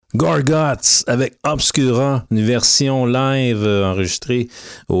Gorguts avec Obscura, une version live enregistrée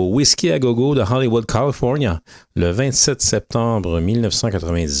au Whiskey à Gogo de Hollywood, California, le 27 septembre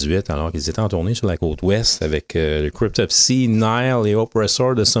 1998, alors qu'ils étaient en tournée sur la côte ouest avec le Cryptopsy, Nile et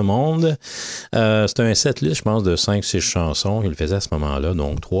Oppressor de ce monde. C'était un setlist, je pense, de 5-6 chansons qu'il faisait à ce moment-là,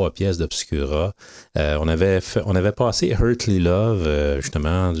 donc 3 pièces d'Obscura. On avait passé Hurtly Love,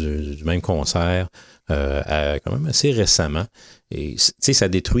 justement, du même concert, quand même assez récemment. Et tu sais, ça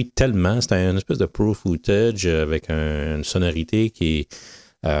détruit tellement. C'est une espèce de pro footage avec une sonorité qui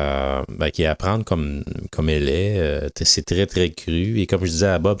est à prendre comme elle est. C'est très, très cru. Et comme je disais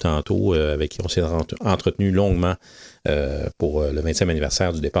à Bob tantôt, avec qui on s'est entretenu longuement pour le 20e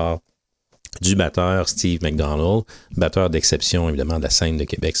anniversaire du départ du batteur Steve MacDonald, batteur d'exception, évidemment, de la scène de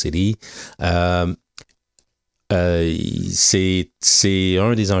Québec City. C'est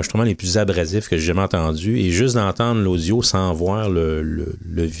un des enregistrements les plus abrasifs que j'ai jamais entendu. Et juste d'entendre l'audio sans voir le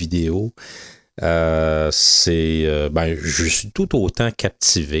vidéo, je suis tout autant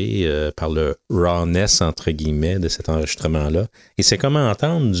captivé par le rawness, entre guillemets, de cet enregistrement-là. Et c'est comme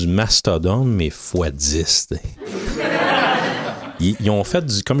entendre du Mastodon, mais x10. Ils ont fait,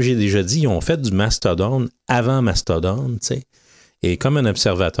 comme j'ai déjà dit, ils ont fait du Mastodon avant Mastodon, tu sais. Et comme un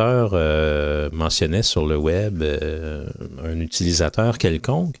observateur mentionnait sur le web un utilisateur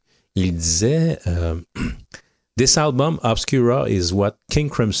quelconque, il disait This album, Obscura, is what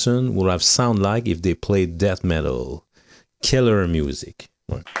King Crimson would have sound like if they played death metal. Killer music.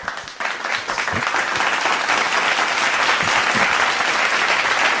 Ouais.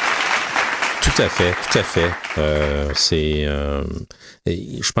 Tout à fait.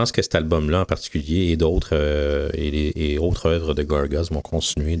 Je pense que cet album-là en particulier et d'autres et autres œuvres de Gorguts vont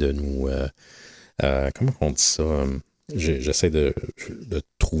continuer de nous... comment on dit ça? J'essaie de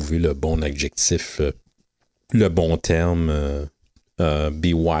trouver le bon adjectif, le bon terme.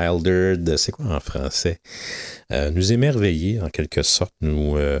 Bewildered, c'est quoi en français? Nous émerveiller, en quelque sorte,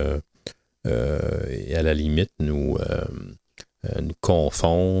 nous... et à la limite, nous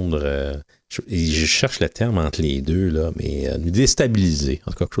confondre... Je cherche le terme entre les deux, là, mais nous déstabiliser,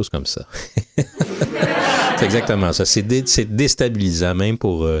 en tout cas, quelque chose comme ça. C'est exactement ça. C'est déstabilisant, même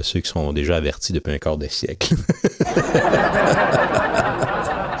pour ceux qui sont déjà avertis depuis un quart de siècle.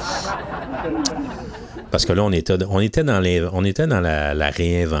 Parce que là, on était dans la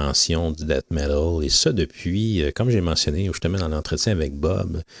réinvention du death metal, et ça depuis, comme j'ai mentionné justement dans l'entretien avec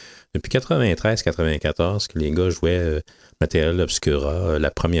Bob, depuis 93-94 que les gars jouaient matériel Obscura.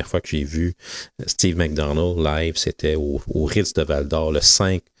 La première fois que j'ai vu Steve MacDonald live, c'était au Ritz de Val-d'Or le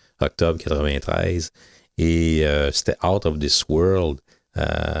 5 octobre 93, et c'était Out of This World.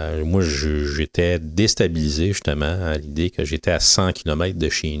 Moi, j'étais déstabilisé justement à l'idée que j'étais à 100 km de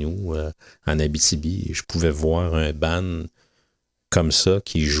chez nous, en Abitibi, et je pouvais voir un band comme ça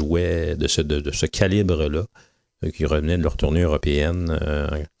qui jouait de ce calibre-là, qui revenait de leur tournée européenne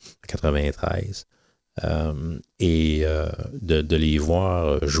en 93, et de les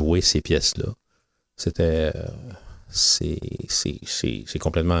voir jouer ces pièces-là. C'est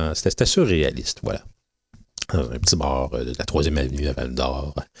complètement... C'était surréaliste, voilà. Dans un petit bar de la 3e avenue à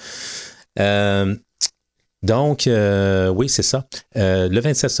Val-d'Or. Donc, oui, c'est ça. Le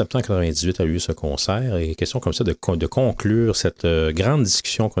 27 septembre 1998 a eu ce concert, et question comme ça de conclure cette grande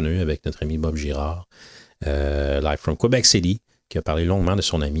discussion qu'on a eue avec notre ami Bob Girard, live from Quebec City, qui a parlé longuement de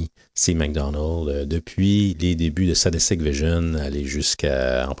son ami Steve MacDonald depuis les débuts de Sadistic Vision,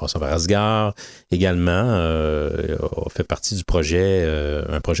 en passant par Asgard. Également, a fait partie du projet,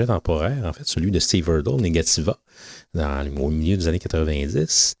 un projet temporaire, en fait, celui de Steve Hurdle, Negativa, au milieu des années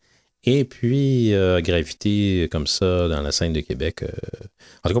 90. Et puis, gravité comme ça dans la scène de Québec.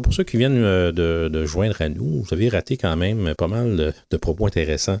 En tout cas, pour ceux qui viennent de joindre à nous, vous avez raté quand même pas mal de propos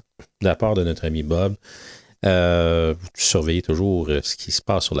intéressants de la part de notre ami Bob. Surveillez toujours ce qui se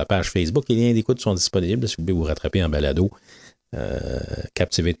passe sur la page Facebook. Les liens d'écoute sont disponibles si vous voulez vous rattraper en balado.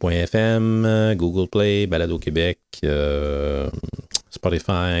 Captivate.fm, Google Play, Balado Québec,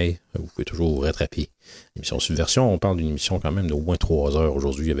 Spotify. Vous pouvez toujours vous rattraper. L'émission Subversion, on parle d'une émission quand même d'au moins 3 heures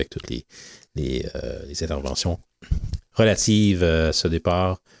aujourd'hui avec toutes les interventions relatives à ce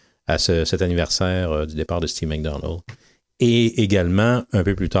départ, à cet anniversaire du départ de Steve MacDonald. Et également, un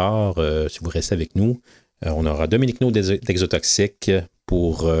peu plus tard, si vous restez avec nous, on aura Dominique Naud d'Exotoxique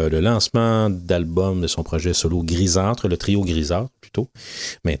pour le lancement d'album de son projet solo Grisâtre, le trio Grisâtre plutôt,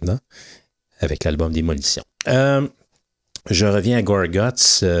 maintenant, avec l'album Démolition. Je reviens à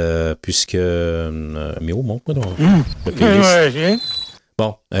Gorguts, puisque... mais montre-moi donc le playlist.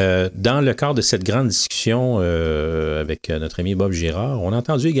 Bon, dans le cadre de cette grande discussion avec notre ami Bob Girard, on a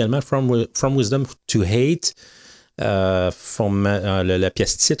entendu également From Wisdom to Hate, la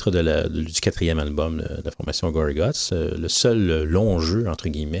pièce titre du 4e album de la formation Gorguts, le seul long jeu, entre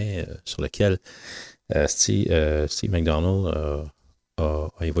guillemets, sur lequel Steve MacDonald a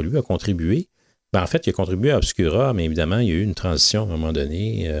évolué, a contribué. En fait, il a contribué à Obscura, mais évidemment, il y a eu une transition à un moment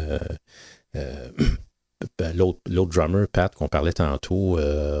donné. L'autre drummer, Pat, qu'on parlait tantôt,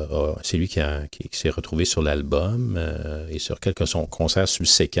 c'est lui qui s'est retrouvé sur l'album et sur quelques concerts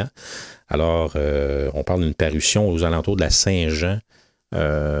subséquents. Alors, on parle d'une parution aux alentours de la Saint-Jean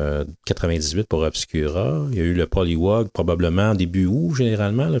 98 pour Obscura. Il y a eu le Polywog, probablement début août,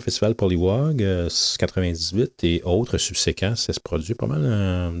 généralement, le festival Polywog 98 et autres subséquents. Ça se produit pas mal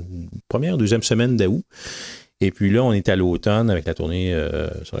en première, deuxième semaine d'août. Et puis là, on est à l'automne avec la tournée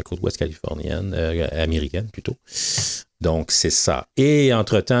sur la côte ouest californienne, américaine plutôt. Donc, c'est ça. Et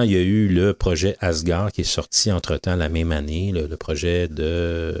entre-temps, il y a eu le projet Asgard qui est sorti entre-temps la même année, le projet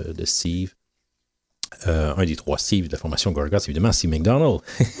de Steve. Un des 3 Steve de la formation Gorguts, évidemment, Steve MacDonald.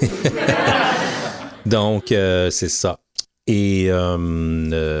 Donc, c'est ça. Et on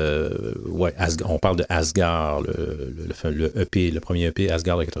parle de Asgard, le EP, le premier EP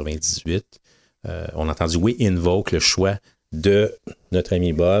Asgard de 98. On a entendu We Invoke, le choix de notre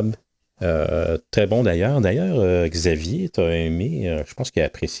ami Bob. Très bon d'ailleurs. D'ailleurs, Xavier, t'as aimé, je pense qu'il a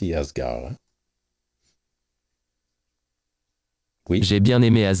apprécié Asgard. Hein? Oui. J'ai bien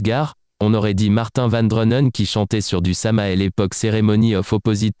aimé Asgard. On aurait dit Martin Van Drunen qui chantait sur du Samael époque Ceremony of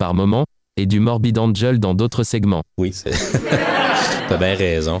Opposite par moment et du Morbid Angel dans d'autres segments. Oui, t'as bien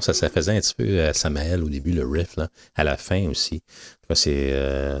raison. Ça faisait un petit peu à Samael au début, le riff, là, à la fin aussi. C'est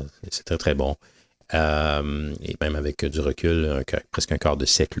très, très bon. Et même avec du recul, presque un quart de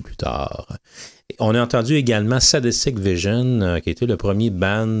siècle plus tard. On a entendu également Sadistic Vision, qui était le premier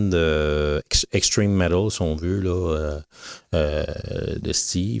band extreme metal, si on veut, là, de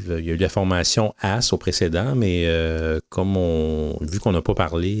Steve. Il y a eu la formation As au précédent, mais vu qu'on n'a pas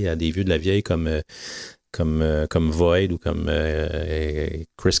parlé à des vieux de la vieille comme Void ou comme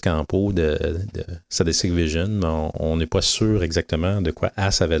Chris Campo de Sadistic Vision, on n'est pas sûr exactement de quoi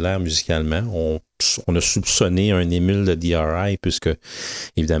As avait l'air musicalement. On a soupçonné un émule de DRI puisque,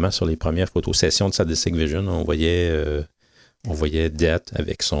 évidemment, sur les premières photosessions de Sadistic Vision, on voyait Death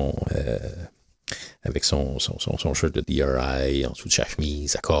avec son shirt de DRI en dessous de sa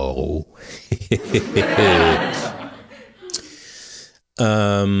chemise à carreaux.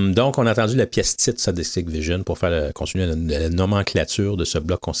 Donc, on a entendu la pièce titre Sadistic Vision pour continuer la nomenclature de ce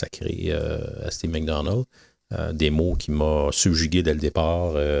bloc consacré à Steve MacDonald. Des mots qui m'ont subjugué dès le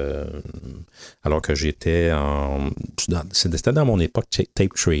départ, alors que j'étais c'était dans mon époque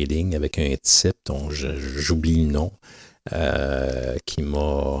tape trading avec un type dont j'oublie le nom, qui m'a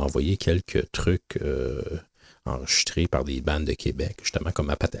envoyé quelques trucs enregistrés par des bandes de Québec, justement comme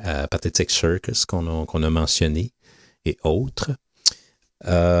à Pathetic Circus qu'on a mentionné et autres.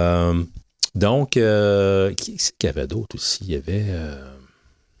 Donc, qui est-ce qu'il y avait d'autre aussi? Il y avait...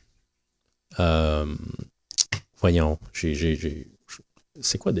 voyons,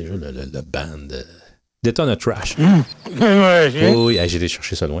 c'est quoi déjà le band? Detona Trash. Oui, j'ai été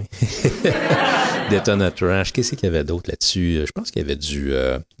chercher ça loin. Detona Trash. Qu'est-ce qu'il y avait d'autre là-dessus? Je pense qu'il y avait du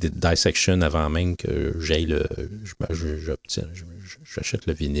Dissection avant même que j'aille j'achète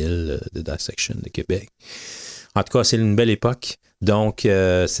le vinyle de Dissection de Québec. En tout cas, c'est une belle époque. Donc,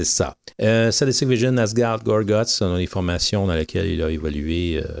 c'est ça. Sadistic Vision, Asgard, Gorguts, sont les formations dans lesquelles il a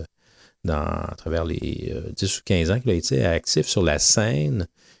évolué à travers les 10 ou 15 ans qu'il a été actif sur la scène.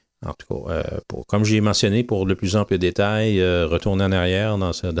 En tout cas, comme j'ai mentionné, pour de plus amples détails, retournez en arrière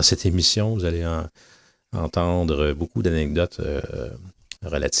dans cette émission, vous allez entendre beaucoup d'anecdotes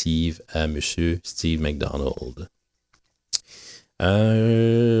relatives à M. Steve MacDonald.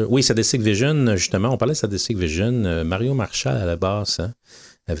 Oui, Sadistic Vision, justement, on parlait de Sadistic Vision, Mario Marchal à la basse, hein,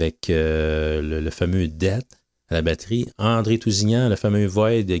 avec le fameux Death à la batterie, André Tousignan, le fameux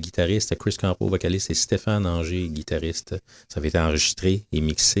Void, guitariste, Chris Campo, vocaliste, et Stéphane Anger, guitariste. Ça avait été enregistré et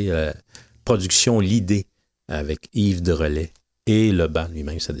mixé à la production L'Idée avec Yves Drolet et le band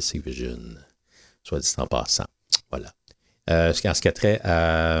lui-même, Sadistic Vision, soit dit en passant. Voilà. En ce qui a trait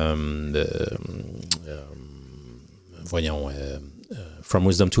à... From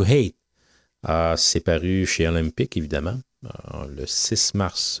Wisdom to Hate. C'est paru chez Olympic, évidemment, le 6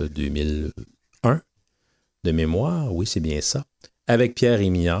 mars 2001. De mémoire, oui, c'est bien ça. Avec Pierre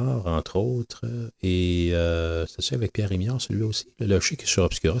Rémillard, entre autres. Et c'est ça, avec Pierre Rémillard, celui-là aussi. Là, je sais que sur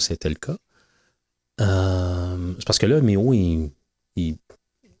Obscura, c'était le cas. C'est parce que là, Méo, il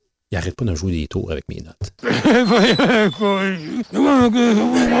arrête pas de jouer des tours avec mes notes.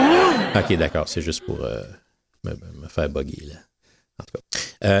 OK, d'accord. C'est juste pour me faire bugger, là. En tout cas.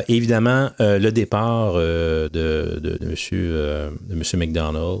 Évidemment, le départ de monsieur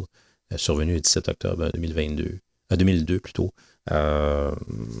MacDonald, survenu le 17 octobre 2002 plutôt. En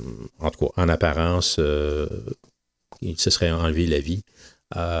tout cas, en apparence, il se serait enlevé la vie.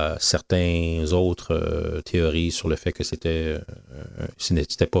 Certains autres théories sur le fait que c'était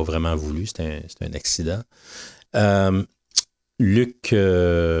pas vraiment voulu, c'était un accident. Luc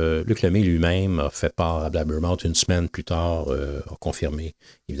Lemay lui-même a fait part à Blabbermouth une semaine plus tard, a confirmé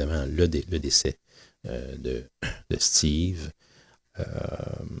évidemment le décès de Steve.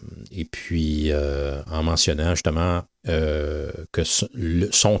 Et puis, en mentionnant justement que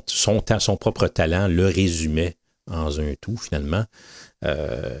son propre talent le résumait en un tout, finalement.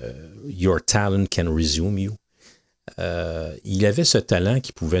 Your talent can resume you. Il avait ce talent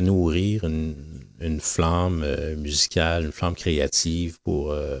qui pouvait nourrir une flamme musicale, une flamme créative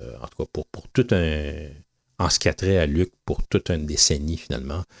en tout cas pour tout en ce qui a trait à Luc, pour toute une décennie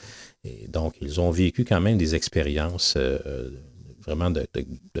finalement. Et donc, ils ont vécu quand même des expériences, vraiment de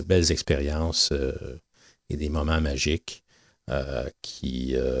belles expériences et des moments magiques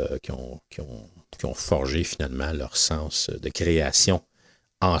qui ont forgé finalement leur sens de création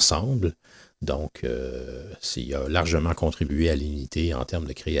ensemble. Donc, il a largement contribué à l'unité en termes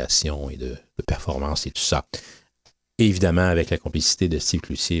de création et de performance et tout ça. Et évidemment, avec la complicité de Steve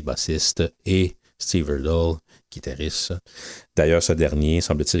Cloutier, bassiste, et Steve Riddle, guitariste. D'ailleurs, ce dernier,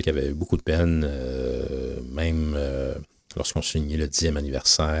 semble-t-il qu'il avait eu beaucoup de peine, même lorsqu'on soulignait le 10e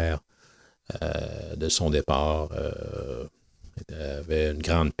anniversaire de son départ. Il avait une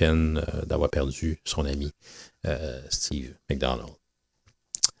grande peine d'avoir perdu son ami Steve MacDonald.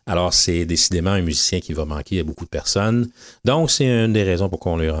 Alors, c'est décidément un musicien qui va manquer à beaucoup de personnes. Donc, c'est une des raisons pour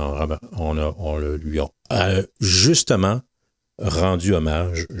qu'on lui a justement rendu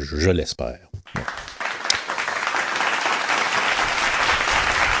hommage, je l'espère.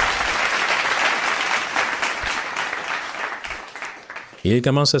 Et il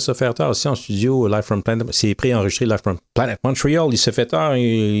commence à se faire tard aussi en studio, Live from Planet. C'est pré-enregistré Live from Planet Montreal. Il se fait tard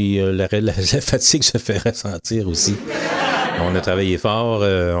et la fatigue se fait ressentir aussi. On a travaillé fort.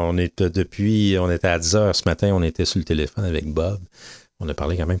 On était à 10 heures ce matin. On était sur le téléphone avec Bob. On a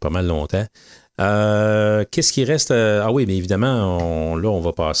parlé quand même pas mal longtemps. Qu'est-ce qui reste? Ah oui, mais évidemment, on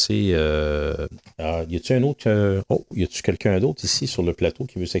va passer... y a-t-il un autre... y a-t-il quelqu'un d'autre ici sur le plateau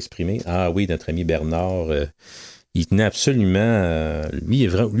qui veut s'exprimer? Ah oui, notre ami Bernard... il tenait absolument... lui,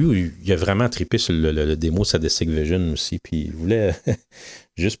 il a vraiment trippé sur le démo de sa Subversion aussi, puis il voulait,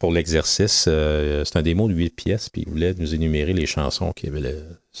 juste pour l'exercice, c'est un démo de 8 pièces, puis il voulait nous énumérer les chansons qu'il y avait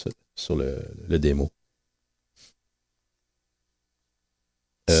sur le démo.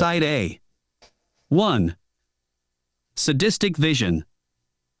 Side A. 1. Sadistic Vision.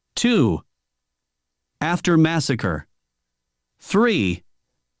 2. After Massacre. 3.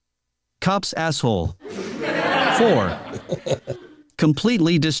 Cop's Asshole. 4.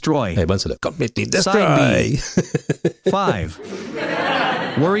 Completely Destroy. Hey, bonne, c'est là. Completely Destroy. Side B. 5.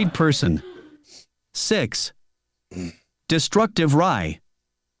 Worried Person. 6. Destructive Rye.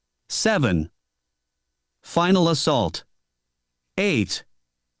 7. Final Assault. 8.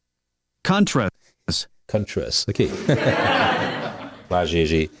 Contras. Contras, OK. Ouais,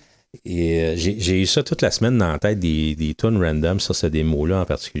 j'ai eu ça toute la semaine dans la tête, des tunes random sur ce démo-là en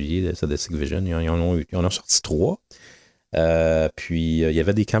particulier, de Sadistic Vision. Ils en ont sorti 3. Puis il y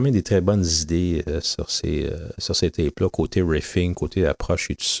avait quand même des très bonnes idées sur ces tapes-là, côté riffing, côté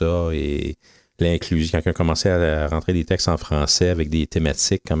approche et tout ça, et l'inclusion, quand on commençait à rentrer des textes en français avec des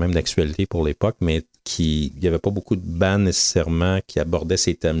thématiques quand même d'actualité pour l'époque, mais il n'y avait pas beaucoup de bandes nécessairement qui abordaient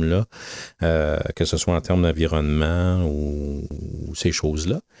ces thèmes-là, que ce soit en termes d'environnement ou ces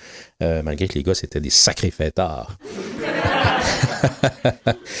choses-là, malgré que les gars, c'était des sacrés fêtards.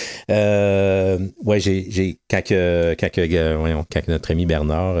 Ouais, quand notre ami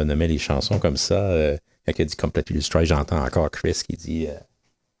Bernard nommait les chansons comme ça, quand il a dit Completely Destroy, j'entends encore Chris qui dit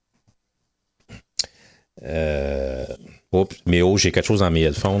mais j'ai quelque chose dans mes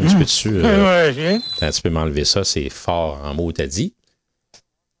headphones, tu peux m'enlever ça, c'est fort en mots, t'as dit.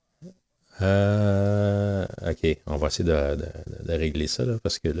 OK, on va essayer de régler ça là,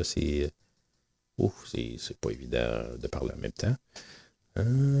 parce que là c'est pas évident de parler en même temps.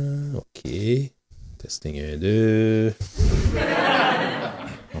 OK. Testing 1, 2.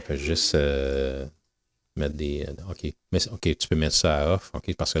 On peut juste mettre des... OK. OK, tu peux mettre ça à off.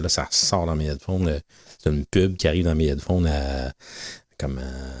 OK, parce que là, ça sort dans mes headphones. C'est une pub qui arrive dans mes headphones à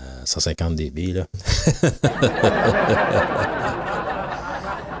 150 dB, là.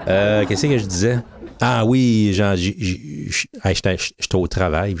 Qu'est-ce que je disais? Ah oui, j'étais au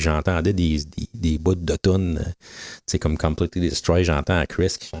travail, puis j'entendais des des bouts de tunes, tu sais, comme Completely Destroy, j'entends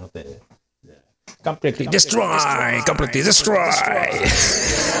Chris qui chante Completely Destroy! Completely Destroy!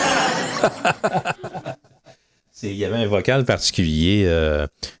 Il y avait un vocal particulier.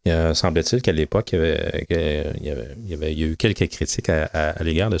 Semble-t-il qu'à l'époque, il y a eu quelques critiques à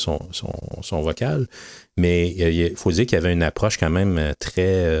l'égard de son vocal. Mais il faut dire qu'il y avait une approche quand même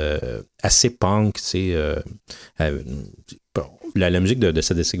assez punk. La musique de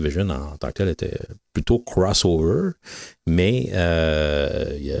Subversion en tant que telle était plutôt crossover. Mais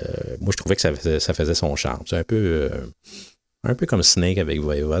moi, je trouvais que ça faisait son charme. C'est un peu comme Snake avec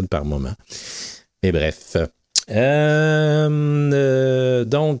Voivode par moment. Mais bref.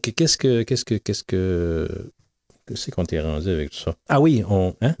 Donc, qu'est-ce qu'on t'est rendu avec tout ça? Ah oui,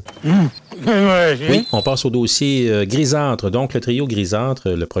 oui, on passe au dossier Grisâtre. Donc, le trio Grisâtre,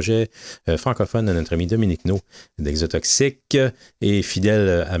 le projet francophone de notre ami Dominique No d'Exotoxique et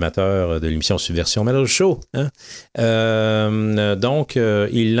fidèle amateur de l'émission Subversion Metal Show. Donc,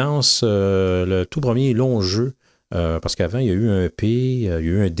 il lance le tout premier long jeu. Parce qu'avant, il y a eu un EP, il y a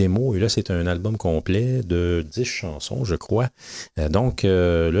eu un démo, et là, c'est un album complet de 10 chansons, je crois. Donc,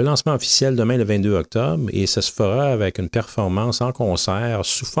 le lancement officiel demain, le 22 octobre, et ça se fera avec une performance en concert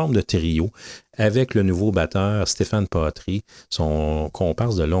sous forme de trio avec le nouveau batteur Stéphane Patry, son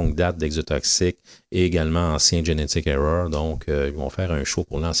comparse de longue date d'Exotoxique et également ancien Genetic Error. Donc, ils vont faire un show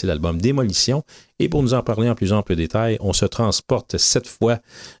pour lancer l'album Démolition. Et pour nous en parler en plus ample détail, on se transporte cette fois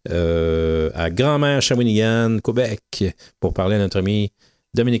à Grand-Mère Shawinigan, Québec, pour parler à notre ami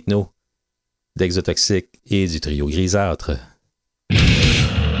Dominique No d'Exotoxique et du trio Grisâtre.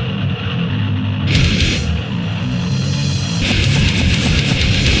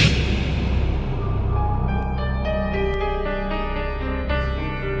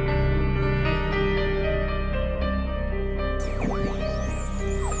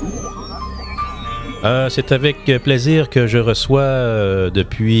 C'est avec plaisir que je reçois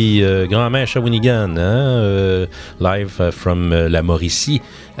depuis Grand-Mère Shawinigan, live from la Mauricie,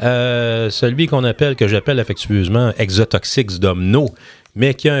 celui que j'appelle affectueusement Exotoxics Domino,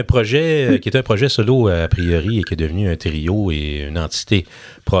 mais qui a un projet qui est un projet solo a priori et qui est devenu un trio et une entité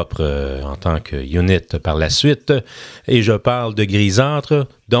propre en tant que unit par la suite. Et je parle de Grisâtre.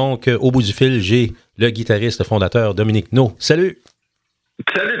 Donc, au bout du fil, j'ai le guitariste fondateur Dominique No. Salut!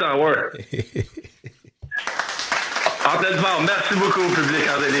 Salut, Tower! En pleine forme, merci beaucoup au public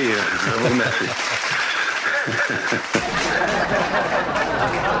en délire. Je vous remercie.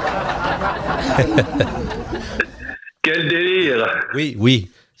 Quel délire! Oui,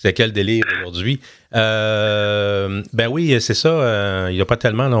 c'est quel délire aujourd'hui. Ben oui, c'est ça. Il n'y a pas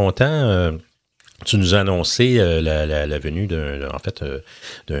tellement longtemps, tu nous as annoncé la venue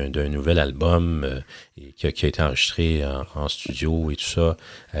d'un nouvel album qui a été enregistré en studio et tout ça,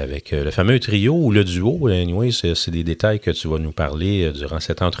 avec le fameux trio ou le duo. Anyway, c'est des détails que tu vas nous parler durant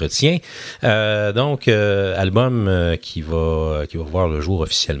cet entretien. Donc, album qui va voir le jour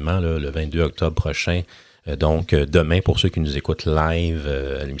officiellement là, le 22 octobre prochain. Donc, demain, pour ceux qui nous écoutent live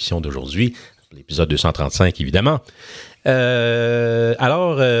à l'émission d'aujourd'hui, l'épisode 235, évidemment.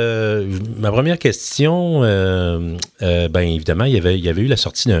 Alors, ma première question, ben évidemment, il y avait eu la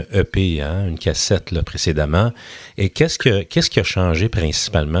sortie d'un EP, une cassette là, précédemment. Et qu'est-ce qui a changé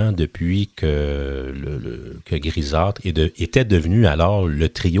principalement depuis que Grisâtre était devenu alors le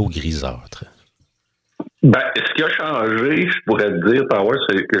trio Grisâtre? Ben, ce qui a changé, je pourrais te dire, Power,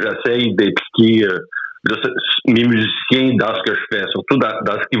 c'est que j'essaye d'impliquer mes musiciens dans ce que je fais, surtout dans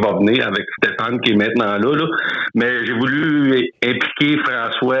ce qui va venir avec Stéphane qui est maintenant là. Mais j'ai voulu impliquer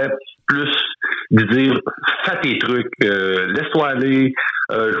François plus, de dire fais tes trucs, laisse-toi aller,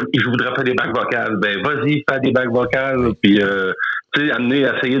 je voudrais faire des bacs vocales, ben vas-y, fais des bacs vocales, puis tu sais,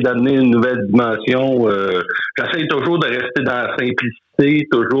 essayer d'amener une nouvelle dimension. J'essaye toujours de rester dans la simplicité,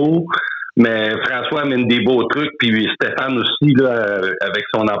 toujours. Mais François amène des beaux trucs, puis Stéphane aussi, là, avec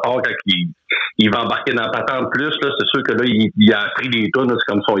son apport, quand il va embarquer dans la patente plus, là, c'est sûr que là, il a appris les tunes, c'est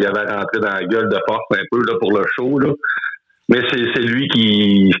comme si on y avait rentré dans la gueule de force un peu là, pour le show. Là. Mais c'est lui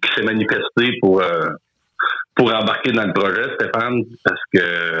qui s'est manifesté pour embarquer dans le projet, Stéphane, parce que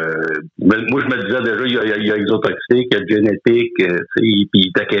moi, je me disais déjà, il y a Exotoxique, il y a Genetic, puis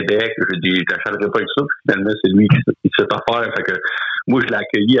il est à Québec, je n'achèterais pas avec ça, puis finalement, c'est lui qui sait pas faire. Fait que moi, je l'ai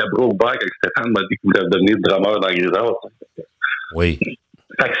accueilli à bras ouverts quand Stéphane m'a dit qu'il voulait devenir drummer dans Grisâtre. Oui.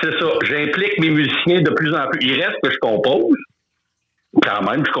 Fait que c'est ça. J'implique mes musiciens de plus en plus. Il reste que je compose. Quand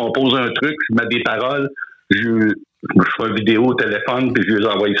même, je compose un truc, je mets des paroles, je fais une vidéo au téléphone, puis je lui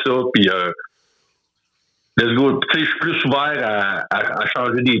envoie ça, puis let's go. Tu sais, je suis plus ouvert à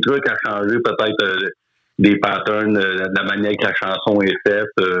changer des trucs, à changer peut-être des patterns, la manière que la chanson est faite.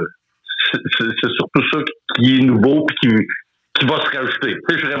 c'est surtout ça qui est nouveau puis qui va se rajouter.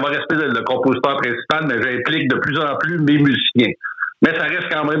 Tu sais, je vais rester le compositeur principal, mais j'implique de plus en plus mes musiciens. Mais ça reste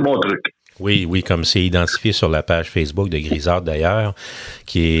quand même mon truc. Oui, comme c'est identifié sur la page Facebook de Grisard d'ailleurs,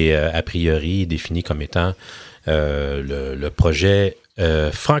 qui est a priori défini comme étant le projet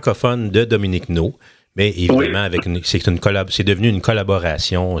francophone de Dominique No. Mais évidemment, c'est devenu une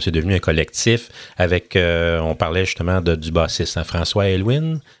collaboration, c'est devenu un collectif avec, on parlait justement du bassiste François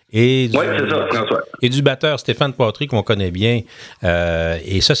Elwin et du batteur Stéphane Poitry qu'on connaît bien.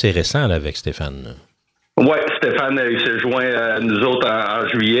 Et ça, c'est récent là, avec Stéphane. Oui, Stéphane, il s'est joint à nous autres en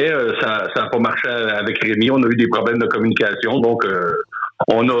juillet. Ça n'a pas marché avec Rémi. On a eu des problèmes de communication. Donc,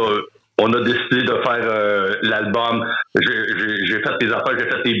 on a décidé de faire l'album. J'ai fait des affaires, j'ai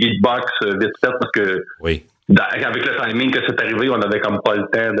fait des beatbox vite fait parce que avec le timing que c'est arrivé, on avait comme pas le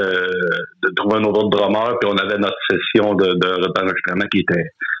temps de trouver un autre drummer. Puis on avait notre session d'enregistrement qui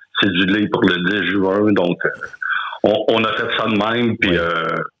était cédulée pour le 10 juin. Donc, on a fait ça de même. Puis...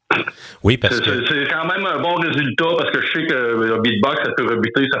 Oui, parce que... C'est quand même un bon résultat parce que je sais que le beatbox, ça peut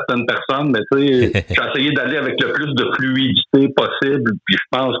rebuter certaines personnes, mais tu sais, j'ai essayé d'aller avec le plus de fluidité possible, puis je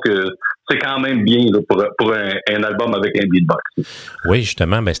pense que c'est quand même bien là, pour un album avec un beatbox. Oui,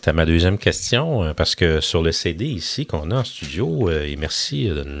 justement, c'était ma deuxième question, parce que sur le CD ici qu'on a en studio, et merci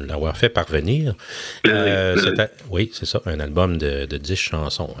de nous l'avoir fait parvenir, oui, c'est ça, un album de 10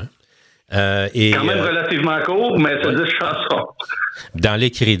 chansons, hein. Quand même relativement court, mais c'est 10 chansons. Dans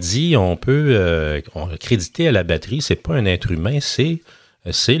les crédits, on peut créditer à la batterie, c'est pas un être humain, c'est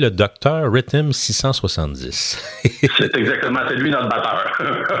le Dr. Rhythm 670. C'est exactement, c'est lui notre batteur.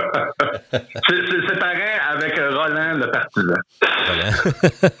 c'est pareil avec Roland le partisan.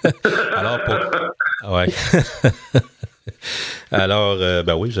 Alors, ouais. Alors,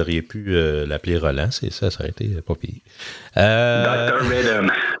 oui, vous auriez pu l'appeler Roland, c'est ça aurait été pas pire. Dr. Rhythm.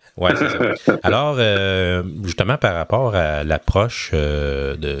 Oui, c'est ça. Alors, justement, par rapport à l'approche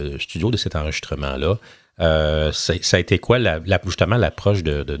de studio de cet enregistrement-là, ça a été quoi, justement, l'approche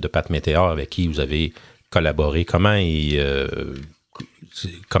de Pat Météor avec qui vous avez collaboré? Comment est-ce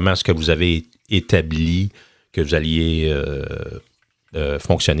que vous avez établi que vous alliez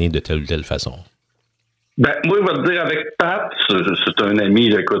fonctionner de telle ou telle façon? Ben, moi, je vais te dire, avec Pat, c'est un ami,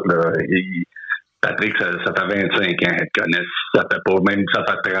 là, écoute, là, Patrick, ça fait 25 ans qu'il le connaît. Ça fait 30 ans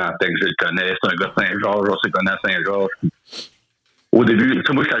que je le connais. C'est un gars de Saint-Georges, on s'est connu à Saint-Georges. Au début, tu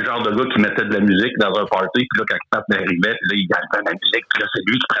sais, moi, j'étais le genre de gars qui mettait de la musique dans un party, puis là, quand Pat m'arrivait, puis là, il gardait la musique, puis là, c'est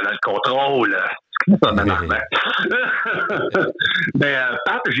lui qui prenait le contrôle. Ça mais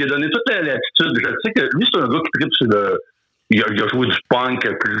Pat, j'ai donné toute l'attitude. Je sais que lui, c'est un gars qui tripe sur le... Il a joué du punk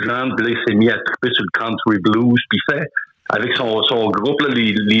plus jeune, puis là, il s'est mis à triper sur le country blues, puis il fait... Avec son groupe, là,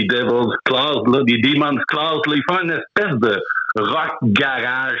 les Devil's Claws, là, les Demon's Claws, là, il fait une espèce de rock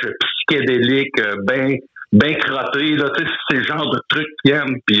garage psychédélique, ben crotté, là, tu sais, c'est le genre de truc qu'il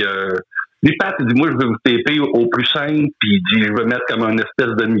aime. Puis lui, Pat, il dit, moi, je veux vous taper au plus simple, puis il dit, je veux mettre comme une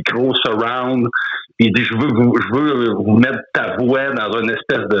espèce de micro surround, puis il dit, je veux vous mettre ta voix dans une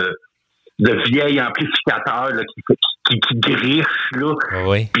espèce de vieil amplificateur là, qui griche, là.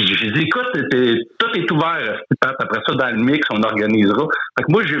 Oui. Puis j'ai dit, écoute, tout est ouvert. Après ça, dans le mix, on organisera. Fait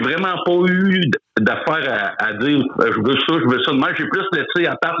que moi, j'ai vraiment pas eu d'affaire à dire, je veux ça. Moi, j'ai plus laissé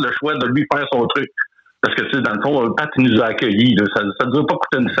à Pat le choix de lui faire son truc. Parce que, tu sais, dans le fond, Pat, il nous a accueillis. Là. Ça ne doit pas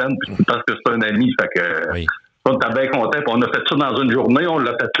coûter une scène, parce que c'est un ami. Fait que, on était bien content. Puis on a fait ça dans une journée. On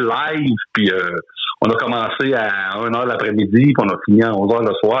l'a fait live. Puis on a commencé à 1h l'après-midi. Puis on a fini à 11h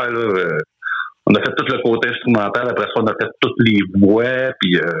le soir. Là. On a fait tout le côté instrumental. Après ça, on a fait toutes les voix.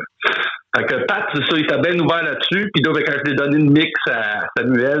 Puis, fait que Pat, c'est ça, il était bien ouvert là-dessus. Puis là, quand je l'ai donné une mix à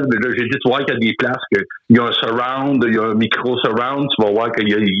Samuel, là, j'ai dit, tu vois qu'il y a des places, qu'il y a un surround, il y a un micro surround. Tu vas voir qu'il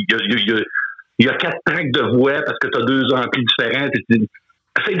y a 4 tracks de voix parce que tu as 2 amplis différents. Tu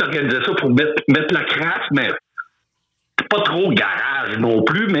essaies d'organiser ça pour mettre la crasse, mais pas trop garage non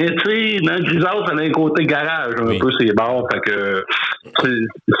plus, mais tu sais, dans le Grisard, ça a un côté garage, un peu ses bords. Fait que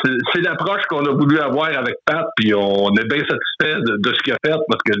c'est l'approche qu'on a voulu avoir avec Pat, puis on est bien satisfait de ce qu'il a fait,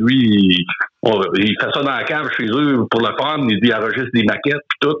 parce que lui, il fait ça dans la cave chez eux pour le fun, il enregistre des maquettes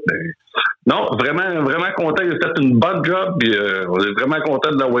puis tout, mais non, vraiment, vraiment content, il a fait une bonne job, puis on est vraiment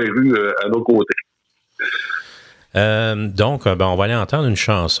content de l'avoir eu à nos côtés. Donc, on va aller entendre une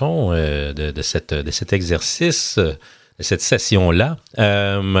chanson de cet exercice, de cette session-là.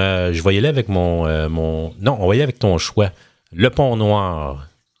 Je vais y aller avec Non, on va y aller avec ton choix. Le Pont Noir.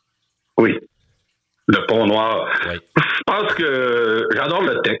 Oui. Le Pont Noir. Oui. Je pense que j'adore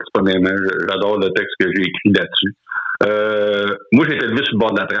le texte, premièrement. J'adore le texte que j'ai écrit là-dessus. Moi, j'ai été élevé sur le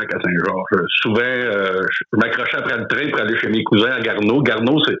bord de la traque à Saint-Georges. Souvent, je m'accrochais après le train pour aller chez mes cousins à Garneau.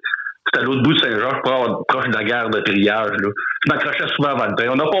 Garneau, C'était à l'autre bout de Saint-Georges, proche de la gare de triage. Là. Je m'accrochais souvent avant le train.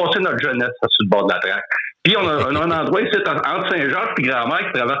 On a passé notre jeunesse sur le bord de la traque. Puis on a un endroit ici, entre Saint-Georges et Grand-Mère,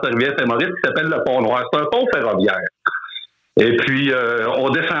 qui traverse la rivière Saint-Maurice, qui s'appelle le Pont-Noir. C'est un pont ferroviaire. Et puis, on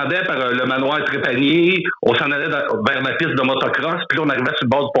descendait par le manoir Trépanier, on s'en allait vers la piste de motocross, puis là, on arrivait sur le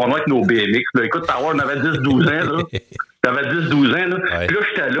bord du Pont-Noir avec nos BMX. Là, écoute, Power, on avait 10-12 ans, là. J'avais 10-12 ans, là. Ouais. Puis là,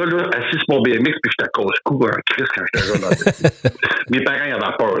 j'étais là, assis sur mon BMX, puis j'étais casse-cou, hein, Chris, quand j'étais là. Mes parents ils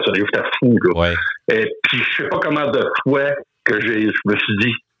avaient peur, sérieux, j'étais fou, là. Ouais. Et puis, je sais pas comment de fois que je me suis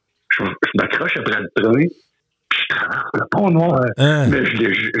dit, je m'accroche après le train, puis je traverse le Pont-Noir. Mais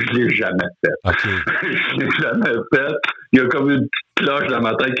je l'ai jamais fait. Okay. Je l'ai jamais fait. Il y a comme une petite cloche dans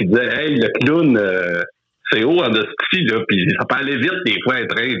ma tête qui disait « Hey, le clown, c'est haut en dessous, là, puis ça peut aller vite des fois un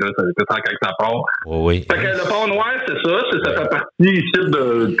train, là, ça fait tant que ça part. » Oui. Fait que le Pont-Noir, c'est ça, ça fait partie ici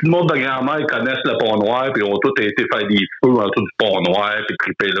de... Tout le monde de Grand-Mère connaissent le Pont-Noir, puis ils ont tous été faire des feux en dessous du Pont-Noir, puis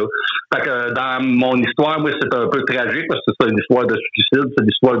triper là. Fait que dans mon histoire, moi, c'est un peu tragique, parce que c'est une histoire de suicide, c'est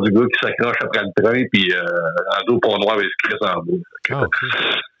l'histoire du gars qui s'accroche après le train, puis en dos au Pont-Noir, il se crisse en bas.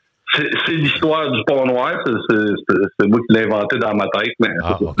 C'est l'histoire du Pont-Noir, c'est moi qui l'ai inventé dans ma tête, mais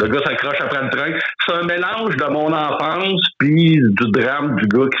okay. Le gars s'accroche après le train. C'est un mélange de mon enfance puis du drame du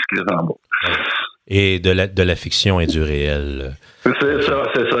gars qui se crisse en bas. Et de la fiction et du réel. C'est ça,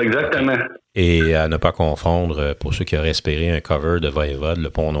 exactement. Et à ne pas confondre, pour ceux qui auraient espéré un cover de Voivode, le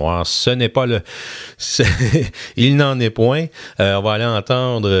Pont-Noir, ce n'est pas il n'en est point. On va aller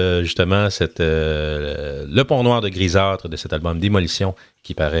entendre justement le Pont-Noir de Grisâtre de cet album Démolition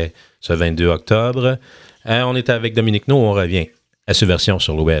qui paraît ce 22 octobre. On est avec Dominique No, on revient à Subversion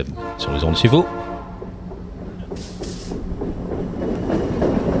sur le web, sur les ondes C'est fou.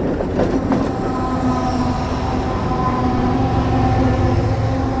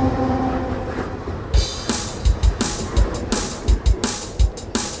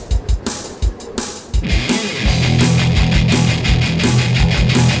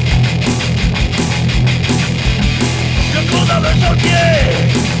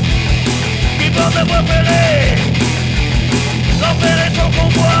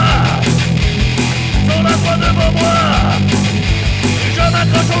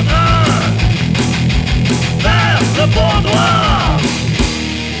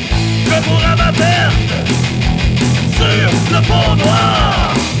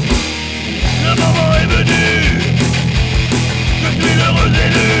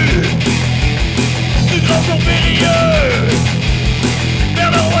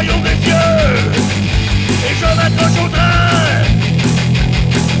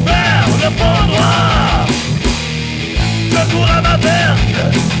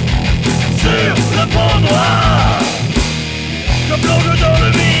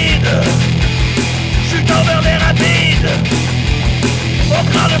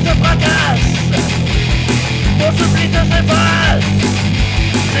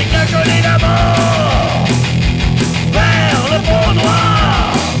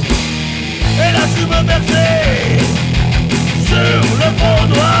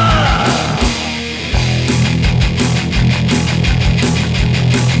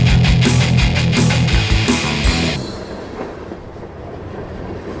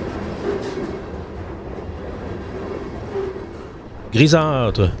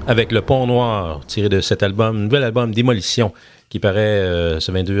 Grisâtre avec le Pont-Noir tiré de cet album, nouvel album Démolition qui paraît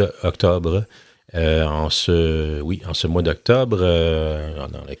ce 22 octobre en ce mois d'octobre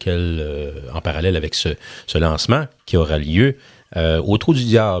dans lequel en parallèle avec ce lancement qui aura lieu au Trou du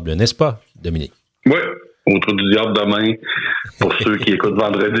Diable, n'est-ce pas Dominique? Oui, au Trou du Diable demain pour ceux qui écoutent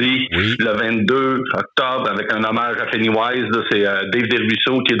vendredi, le 22 octobre avec un hommage à Pennywise, là, c'est Dave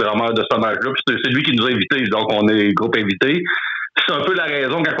Dervisseau qui est drummer de cet hommage-là, puis c'est lui qui nous a invités, donc on est groupe invité. C'est un peu la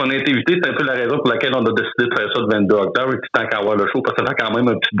raison, quand on a été invité, c'est un peu la raison pour laquelle on a décidé de faire ça le 22 octobre, et puis tant qu'à avoir le show, parce que ça fait quand même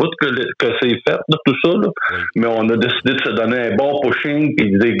un petit bout que c'est fait, là, tout ça, là. Oui. Mais on a décidé de se donner un bon pushing,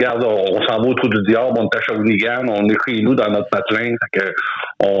 puis de dire, regarde, on s'en va au Trou du Diable, on est à Shawinigan, on est chez nous dans notre patelin, puis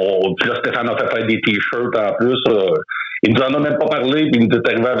là, Stéphane a fait faire des t-shirts en plus, il nous en a même pas parlé, puis il nous est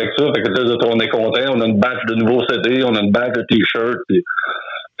arrivé avec ça, fait que là, on est content, on a une batch de nouveaux CD, on a une batch de t-shirts, puis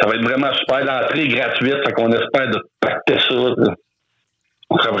ça va être vraiment super. L'entrée est gratuite, fait qu'on espère de pacter ça.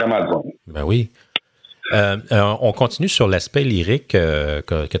 On serait vraiment le bon. Ben oui. On continue sur l'aspect lyrique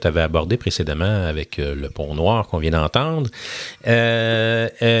que tu avais abordé précédemment avec le Pont-Noir qu'on vient d'entendre.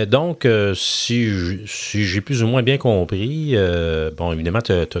 Donc, si j'ai plus ou moins bien compris, bon, évidemment,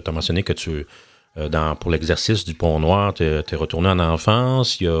 tu as mentionné que pour l'exercice du Pont-Noir, tu es retourné en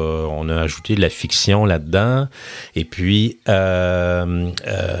enfance, on a ajouté de la fiction là-dedans, et puis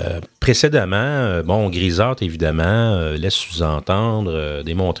précédemment, Grisâtre, évidemment, laisse sous-entendre,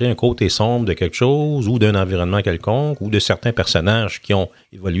 démontrer un côté sombre de quelque chose ou d'un environnement quelconque ou de certains personnages qui ont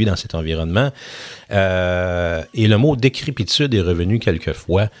évolué dans cet environnement. Et le mot décrépitude est revenu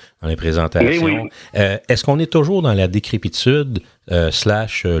quelquefois dans les présentations. Oui. Est-ce qu'on est toujours dans la décrépitude /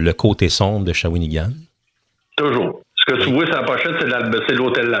 le côté sombre de Shawinigan? Toujours. Ce que tu vois sur la pochette, c'est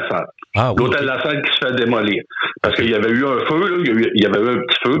l'hôtel La Salle. Ah, oui, l'hôtel La Salle qui se fait démolir. Parce qu'il y avait eu un feu, là, il y avait eu un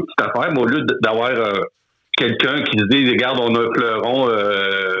petit feu, petite affaire, mais au lieu d'avoir quelqu'un qui se dit, regarde, on a un fleuron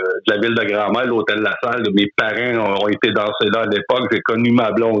de la ville de Grand-Mère, l'hôtel La Salle, mes parents ont été dansés là à l'époque, j'ai connu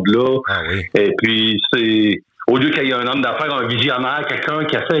ma blonde là. Ah, oui. Et puis, c'est au lieu qu'il y ait un homme d'affaires, un visionnaire, quelqu'un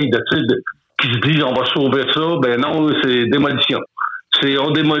qui essaye qui se dit, on va sauver ça, ben non, c'est démolition.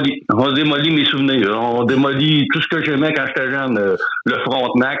 On démolit mes souvenirs. On démolit tout ce que j'aimais quand j'étais jeune. Le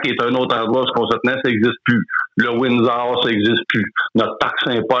Frontenac, qui est un autre endroit où on se tenait, ça n'existe plus. Le Windsor, ça n'existe plus. Notre parc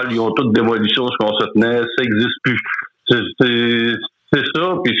Saint-Paul, ils ont toutes démoli ça où on se tenait, ça n'existe plus. C'est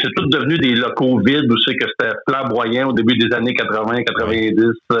ça, puis c'est tout devenu des locaux vides où c'est que c'était flamboyant au début des années 80, 90.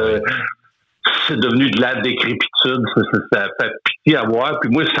 C'est devenu de la décrépitude. Ça fait pitié à voir. Puis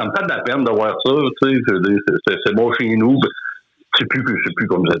moi, ça me fait de la peine de voir ça. Tu sais, c'est bon chez nous. C'est plus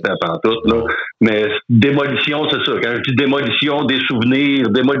comme c'était avant tout, là. Mais démolition, c'est ça. Quand je dis démolition des souvenirs,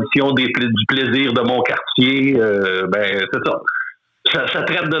 démolition du plaisir de mon quartier, c'est ça. Ça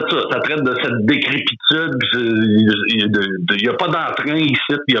traite de ça. Ça traite de cette décrépitude. Il n'y a pas d'entrain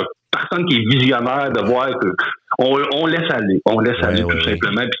ici. Il n'y a personne qui est visionnaire de voir que on laisse aller. On laisse aller tout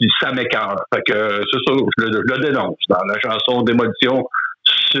simplement. Puis ça m'écarte. Fait que c'est ça. Je le dénonce. Dans la chanson Démolition,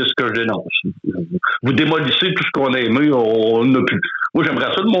 c'est ce que je dénonce. Vous démolissez tout ce qu'on a aimé, on n'a plus. Moi,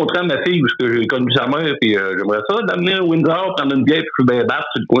 j'aimerais ça de montrer à ma fille, parce que j'ai connu sa mère, puis j'aimerais ça d'amener à Windsor, prendre une bière, puis bien battre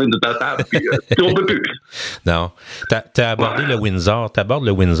sur le coin de ta table, puis on peut plus. Non. T'as abordé le Windsor. T'abordes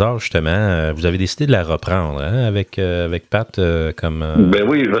le Windsor, justement. Vous avez décidé de la reprendre, hein, avec Pat comme... Ben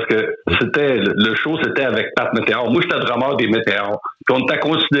oui, parce que le show, c'était avec Pat Météor. Moi, j'étais drummer des Météors. Puis on était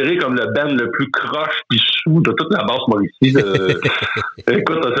considéré comme le band le plus croche puis sous de toute la basse Mauricie.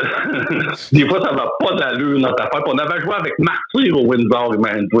 Écoute, des fois, ça va pas d'allure notre affaire. Puis on avait joué avec Martyr au Windsor,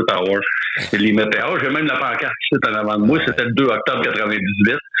 Manitoba Tower. Et les Météors, j'ai même la pancarte ici en avant de moi. C'était le 2 octobre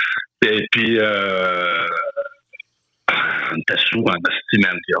 98. Et puis, on était sous en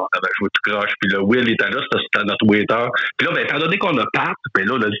estimant. On avait joué tout croche. Puis le Will était là, c'était notre waiter. Puis là, étant donné qu'on a Pat, puis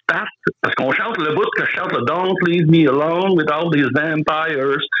là, on a dit Pat, parce qu'on chante le bout que je chante, le Don't Leave Me Alone with All These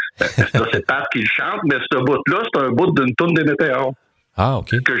Vampires. Ça, c'est Pat qui le chante, mais ce bout-là, c'est un bout d'une toune des Météors. Ah,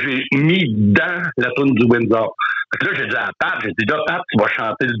 OK. Que j'ai mis dans la toune du Windsor. Fait que là, j'ai dit à Pat, Pat, tu vas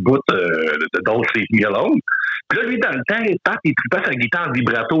chanter le bout de Don't Leave Me Alone. Puis là, lui, dans le temps, Pat, il trippait sa guitare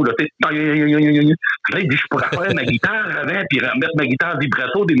vibrato. Là, là, il dit, je pourrais faire ma guitare avant, puis remettre ma guitare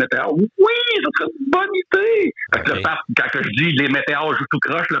vibrato des Météors. Oui, ça serait une bonne idée. Fait que le Pat, quand je dis les Météors jouent tout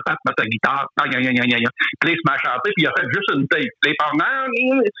croche, le Pat met sa guitare. Puis là, il se met à chanter, puis il a fait juste une tape. Les parents,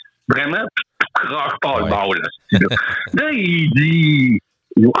 vraiment, croche pas le bord, là. Là, il dit,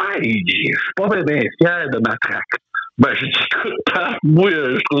 je suis pas bien fier de ma track. Ben, j'ai dit, écoute, moi,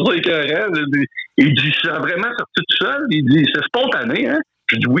 je trouve ça écœurant. Il dit, c'est vraiment sorti tout seul. Il dit, c'est spontané, hein?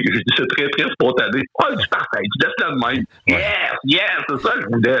 J'ai dit, oui. J'ai dit, c'est très, très spontané. Ah, il dit, parfait. Il dit, laisse-le de même. Yes, c'est ça que je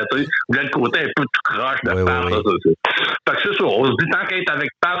voulais, tu sais. Je voulais le côté un peu tout croche de Pat. Fait que c'est ça. On se dit, tant qu'à être avec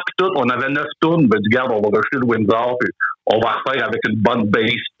Pat pis tout, on avait 9 tunes. Ben, du garde, on va rejeter le Windsor, puis on va refaire avec une bonne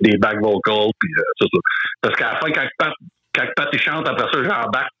bass, des back vocals, puis c'est ça. Parce qu'à la fin, quand Pat il chante, après ça,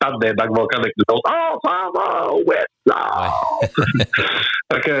 j'embarque Pat des back vocals avec nous autres. Oh, ça va, ouais, là!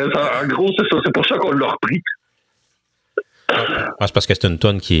 Fait que, en gros, c'est ça. C'est pour ça qu'on l'a repris. C'est parce que c'est une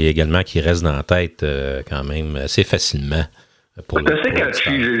toune qui reste dans la tête quand même assez facilement. C'est assez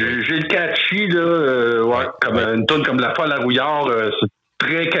catchy. J'ai le catchy, là, comme une toune comme La Folle à Rouillard, c'est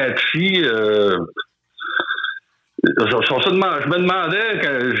très catchy. Je me demandais,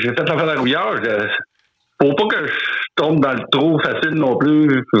 quand j'ai fait La Folle à Rouillard, faut pas que je tombe dans le trou facile non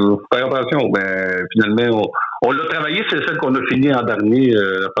plus. Faut faire attention. Ben, finalement, on l'a travaillé, c'est celle qu'on a fini en dernier,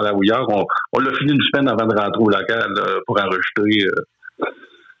 La Folle à Rouillard. On l'a fini une semaine avant de rentrer au local pour enregistrer.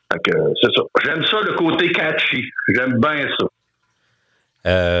 Fait que c'est ça. J'aime ça, le côté catchy. J'aime bien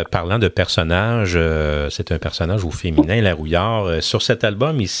ça. Parlant de personnages, c'est un personnage au féminin, la Rouillard. Sur cet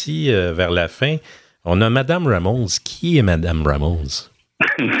album ici, vers la fin, on a Madame Ramones. Qui est Madame Ramones?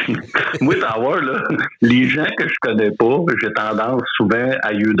 Moi, Tower, là, les gens que je connais pas, j'ai tendance souvent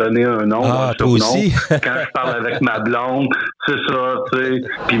à lui donner un nom, un toi aussi? Quand je parle avec ma blonde, C'est ça, tu sais.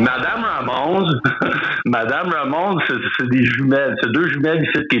 Puis Madame Ramones, c'est des jumelles. C'est 2 jumelles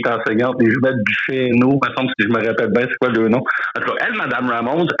ici qui est enseignante, des jumelles du Chéneau, il me semble, si je me rappelle bien, c'est quoi le nom. En tout cas, elle, Madame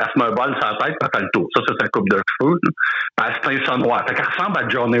Ramones, elle se met un bol sur la tête, elle fait le tour. Ça, c'est sa coupe de cheveux. Là. Elle se teint ça noir. Fait qu'elle ressemble à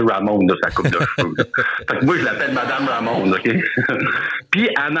Johnny Ramone, de sa coupe de cheveux. Là. Fait que moi, je l'appelle Madame Ramone, OK? Puis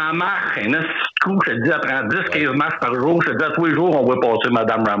elle en marche un coup, je te dis, elle prend 10-15 marches par jour. Je te dis, à tous les jours, on va passer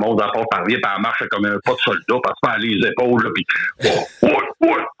Madame Ramones en part par vie, puis elle marche comme un pas de soldat, parce qu'elle a les épaules, là, puis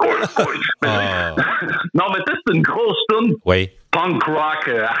non, mais tu sais, c'est une grosse tune. Oui. Punk rock,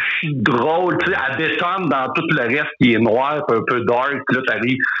 archi drôle, tu sais, elle descend dans tout le reste qui est noir, un peu dark, puis là,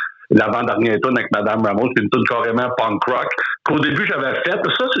 t'arrives l'avant-dernière tune avec Madame Ramones, c'est une tune carrément punk rock, qu'au début, j'avais faite.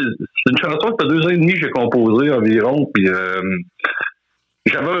 Ça, c'est une chanson que ça fait 2 ans et demi que j'ai composé environ, puis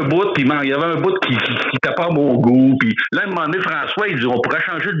j'avais un bout, puis il y avait un bout qui était pas à mon goût. Puis là, à un moment donné, François, il dit, on pourrait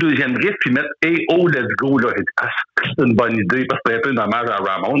changer le deuxième riff puis mettre Hey, oh, let's go. Là. Il dit, c'est une bonne idée, parce que c'est un peu un hommage à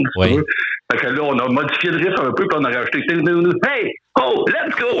Ramones. Oui. Fait que là, on a modifié le riff un peu, puis on a rajouté Hey, oh,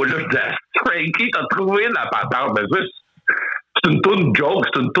 let's go. Là, je dis, Frankie, t'as trouvé la patente. Ben, c'est une toune joke,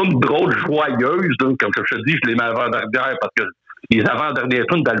 c'est une toune drôle, joyeuse. Là. Comme je te dis, je l'ai mis avant-dernière parce que les avant-dernières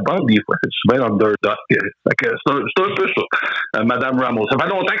tunes d'album, des fois, c'est souvent l'underdog. Fait que c'est un peu ça. Madame Ramones. Ça fait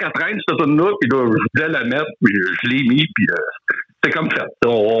longtemps qu'elle traîne, cette tune-là, puis là, je voulais la mettre, puis je l'ai mis, puis c'est comme ça.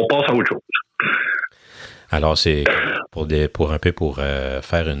 On passe à autre chose. Alors, c'est pour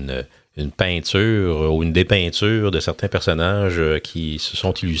faire une peinture ou une dépeinture de certains personnages qui se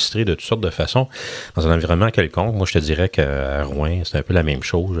sont illustrés de toutes sortes de façons dans un environnement quelconque. Moi, je te dirais qu'à Rouen, c'est un peu la même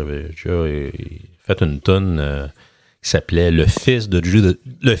chose. J'avais déjà fait une tune qui s'appelait Le fils de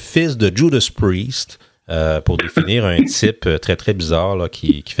Judas Priest, pour définir un type très, très bizarre là,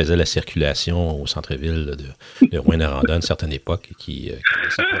 qui faisait la circulation au centre-ville de Rouyn-Noranda à une certaine époque et qui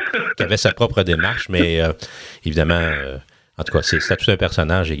avait sa propre démarche, mais évidemment, en tout cas, c'était tout un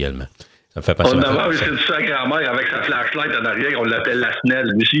personnage également. Ça me fait penser on avait c'est sa grand-mère avec sa flashlight en arrière, on l'appelle la Snell.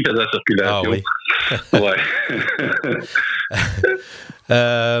 Lui aussi, il faisait la circulation. Ah oui. Ouais.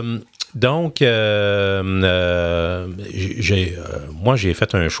 Donc, moi, j'ai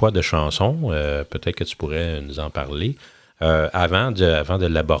fait un choix de chansons. Peut-être que tu pourrais nous en parler. Avant de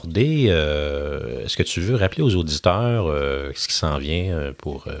l'aborder, est-ce que tu veux rappeler aux auditeurs ce qui s'en vient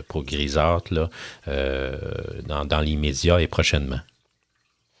pour Grisâtre là, dans l'immédiat et prochainement?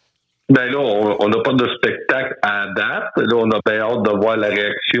 Ben là, on n'a pas de spectacle à date. Là, on a bien hâte de voir la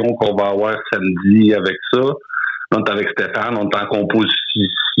réaction qu'on va avoir samedi avec ça. On est avec Stéphane, on est en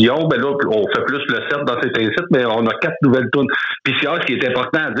composition. Ben là, on fait plus le set dans cet incite, mais on a 4 nouvelles tunes. Puis ce qui est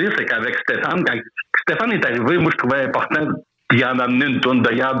important à dire, c'est qu'avec Stéphane, quand Stéphane est arrivé, moi, je trouvais important d'y en amener une tune,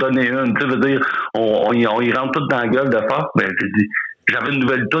 d'y en donner une. Tu sais, veux dire, on y rentre tout dans la gueule de force. Ben, j'ai dit, j'avais une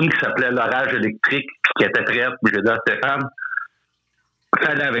nouvelle tune qui s'appelait L'orage électrique, puis qui était prête. Puis j'ai dit à Stéphane,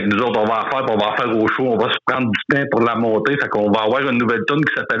 fallait avec nous autres, on va en faire, puis on va en faire au show, on va se prendre du temps pour la monter. Fait qu'on va avoir une nouvelle tune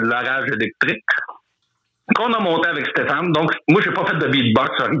qui s'appelle L'orage électrique, qu'on a monté avec Stéphane. Donc, moi, j'ai pas fait de beatbox,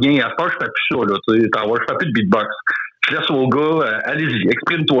 rien. À ce temps, je fais plus ça, là. Tu sais, je fais plus de beatbox. Je laisse au gars, allez-y,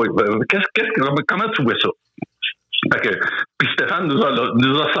 exprime-toi. Comment tu vois ça? Fait que, puis Stéphane nous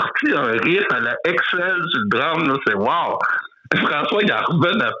a sorti un riff à la Excel sur le drum, là, c'est wow! François, il en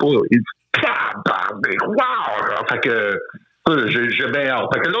revenait pas. Il dit, wow! Fait que, j'ai bien hâte.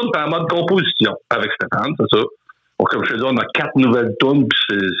 Fait que là, on est en mode composition avec Stéphane, c'est ça. Donc, comme je te dis, on a 4 nouvelles tunes, puis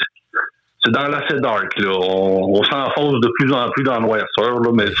c'est dans l'assez dark, là. On s'enfonce de plus en plus dans la noirceur,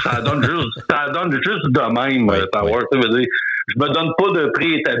 là, mais ça donne juste de même, Tower. Ça veut dire, je me donne pas de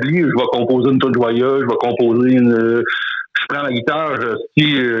préétabli, je vais composer une tune joyeuse, je vais composer je prends ma guitare,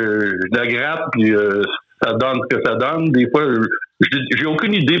 je la gratte, puis ça donne ce que ça donne. Des fois, j'ai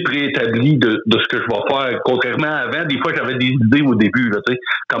aucune idée préétablie de ce que je vais faire. Contrairement à avant, des fois, j'avais des idées au début, là, tu sais,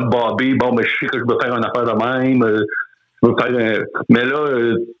 comme Bobby, je sais que je veux faire une affaire de même, je veux faire mais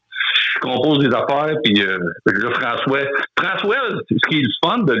là, je compose des affaires, puis là, François, ce qui est le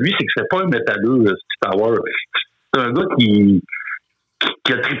fun de lui, c'est que c'est pas un métalleux, Steve Tower. C'est un gars qui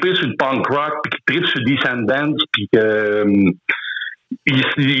a trippé sur le punk rock, puis qui trippe sur Descendants, puis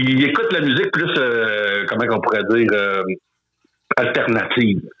il écoute la musique plus, comment on pourrait dire,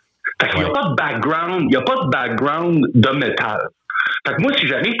 alternative. Fait qu'il n'y a pas de background de métal. Fait que moi, si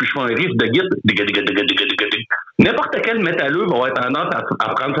j'arrive puis je fais un riff de guitare, n'importe quel métalleux va avoir tendance à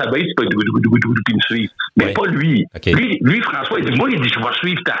prendre sa basse puis me suivre. Mais pas lui. Okay. Lui, François, il dit, je vais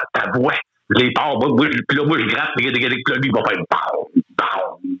suivre ta voix. Je les pars, puis là, moi, je gratte, puis lui, il va faire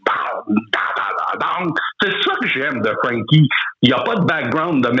c'est ça que j'aime de Frankie. Il n'y a pas de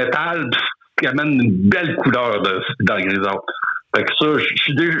background de métal qui amène une belle couleur dans Grisâtre. Fait que ça,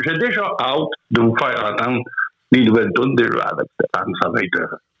 j'ai déjà hâte de vous faire entendre les nouvelles tunes déjà avec Stéphane. Ça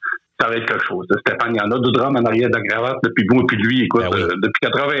va être quelque chose. Stéphane, il y en a du drum en arrière de la cravate depuis vous et puis lui. Écoute, depuis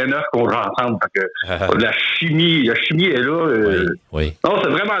 89 qu'on joue ensemble. Fait que, la chimie est là. Oui. Non, c'est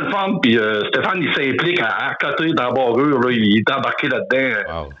vraiment le fun. Puis Stéphane, il s'implique à côté dans la barrure. Là, il est embarqué là-dedans.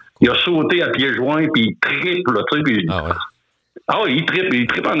 Wow. Il a sauté à pieds joints, puis il trippe, là, tu sais. Puis... il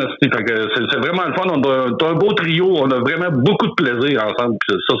trippe en esti. Fait que c'est vraiment le fun. On a un beau trio. On a vraiment beaucoup de plaisir ensemble.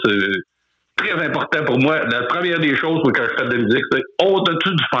 Puis ça, c'est très important pour moi. La première des choses quand je fais de la musique, c'est on a-tu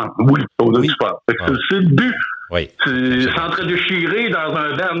du fun? Oui, on a du fun. C'est le but. Oui. C'est s'entre-déchirer dans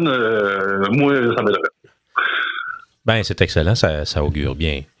un band. Moi, ça m'aiderait. Ben, c'est excellent. Ça augure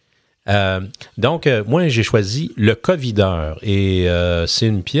bien. Donc, moi, j'ai choisi Le Covideur et c'est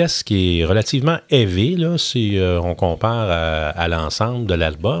une pièce qui est relativement heavy, là, si on compare à l'ensemble de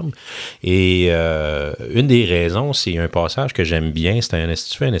l'album. Et une des raisons, c'est un passage que j'aime bien, c'est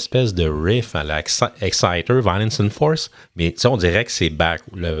une espèce de riff à la Exciter, Violence and Force, mais on dirait que c'est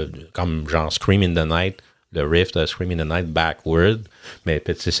comme genre Scream in the Night, le riff de Scream in the Night backward, mais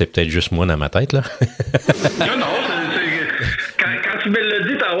c'est peut-être juste moi dans ma tête, là. Non, quand tu me l'as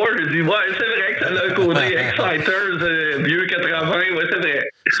dit, Tower, j'ai dit, ouais, c'est vrai que ça a un côté Exciters, vieux 80, ouais, c'est vrai.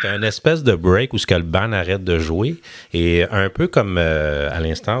 C'est un espèce de break où ce que le band arrête de jouer, et un peu comme à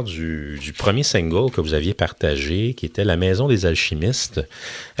l'instant du premier single que vous aviez partagé, qui était La Maison des Alchimistes,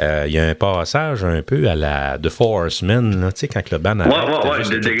 il y a un passage un peu à la The Four Horsemen, tu sais, quand le band arrête.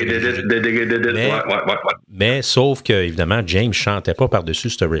 Mais sauf que, évidemment, James chantait pas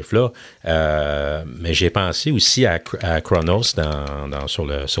par-dessus ce riff-là, mais j'ai pensé aussi à Chronos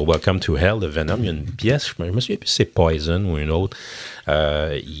sur Welcome to Hell de Venom. Il y a une pièce, je me souviens plus si c'est Poison ou une autre.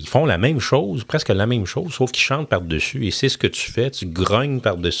 Ils font la même chose, presque la même chose, sauf qu'ils chantent par-dessus. Et c'est ce que tu fais, tu grognes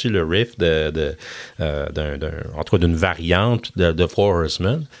par-dessus le riff d'une variante de Four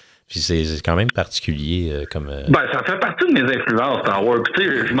Horsemen. Puis c'est quand même particulier comme... ça fait partie de mes influences, Tower. Tu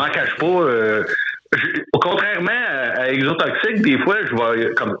sais, je m'en cache pas. Contrairement à Exotoxic, des fois, je vois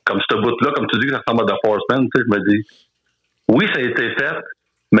comme ce bout-là, comme tu dis que ça ressemble à The Four Horsemen, tu sais, je me dis, oui, ça a été fait,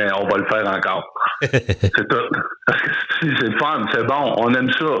 mais on va le faire encore. C'est tout. Parce que c'est le fun, c'est bon, on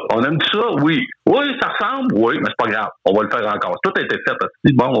aime ça. On aime ça, oui. Oui, ça ressemble, oui, mais c'est pas grave. On va le faire encore. Tout a été fait.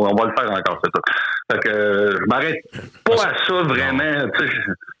 Bon, on va le faire encore, c'est tout. Fait que je m'arrête pas à ça vraiment.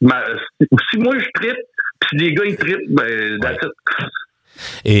 Si moi je trippe, si les gars ils trippent, ben that's it.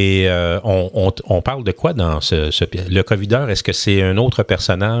 Et on parle de quoi dans le Covideur? Est-ce que c'est un autre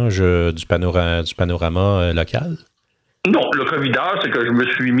personnage du panorama local? Non, le Covideur, c'est que je me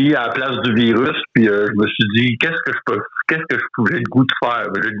suis mis à la place du virus, puis je me suis dit, qu'est-ce que j'ai le goût de faire?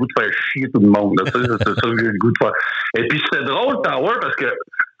 J'ai le goût de faire chier tout le monde. Là, c'est ça que j'ai le goût de faire. Et puis c'était drôle, Tower, parce que je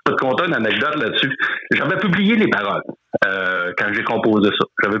peux te conter une anecdote là-dessus. J'avais publié les paroles quand j'ai composé ça.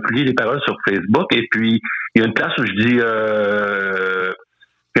 J'avais publié les paroles sur Facebook, et puis il y a une place où je dis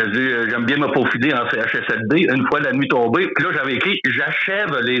j'aime bien me faufiler en CHSLD une fois la nuit tombée. Puis là, j'avais écrit «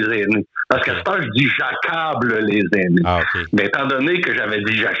 J'achève les aînés ». Parce qu'à ce temps, je dis « J'accable les aînés ». Okay. Mais étant donné que j'avais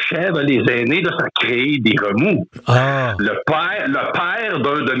dit « J'achève les aînés », là, ça créait des remous. Le père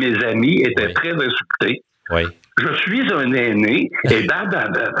d'un de mes amis était très insulté. Oui. Je suis un aîné et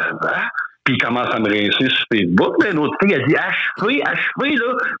puis il commence à me rincer sur Facebook. Mais l'autre fille, elle dit achever,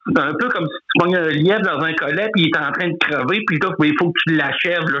 là. C'est un peu comme si tu pognes un lièvre dans un collet, puis il est en train de crever, puis là, il faut que tu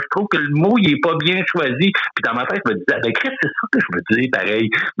l'achèves. Là. Je trouve que le mot, il est pas bien choisi. Puis dans ma tête, je me disais, avec Christ, c'est ça que je veux dire,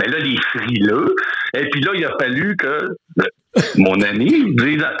 pareil. Mais là, les frileux. Et puis là, il a fallu que mon ami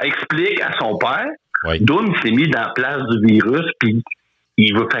explique à son père, d'où il s'est mis dans la place du virus, puis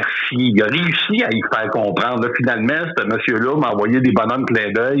il veut faire chier. Il a réussi à y faire comprendre. Là, finalement, ce monsieur-là m'a envoyé des bonhommes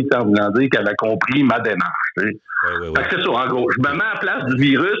clin d'œil en voulant dire qu'il avait compris ma démarche. Oui. Parce que c'est ça, en gros. Je me mets à la place du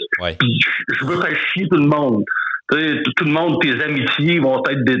virus, puis je veux faire chier tout le monde. Tout le monde, tes amitiés vont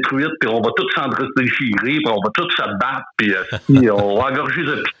être détruites, puis on va tous s'entre-déchirer, puis on va tous se battre, puis on va engorger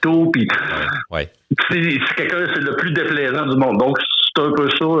les hôpitaux, puis c'est quelqu'un, c'est le plus déplaisant du monde. Donc, c'est un peu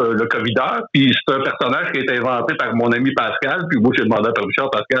ça, le Covideur, puis c'est un personnage qui a été inventé par mon ami Pascal, puis moi, j'ai demandé à permission à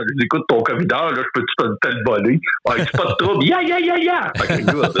Pascal, je dis, écoute, ton Covideur, là, je peux-tu te le voler? C'est pas de trouble, ya! Fait que,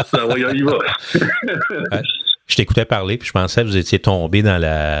 écoute, ça va, y va. Je t'écoutais parler, puis je pensais que vous étiez tombé dans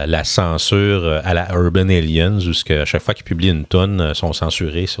la censure à la Urban Aliens, où à chaque fois qu'ils publient une tonne, sont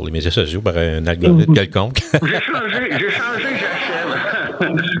censurés sur les médias sociaux par un algorithme quelconque. J'ai changé, j'achève.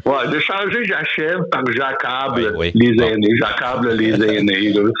 J'ai changé, j'achève par j'accable les aînés. J'accable les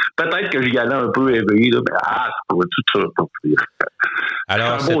aînés. Là. Peut-être que j'y allais un peu éveillé, là, mais c'est pas tout ça pour dire.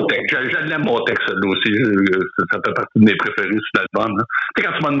 Alors, c'est un beau texte. J'aime mon texte, là aussi. Ça fait partie de mes préférés sur l'album. Tu sais,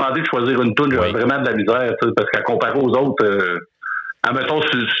 quand tu m'as demandé de choisir une toune, j'avais vraiment de la misère, parce qu'à comparer aux autres, admettons,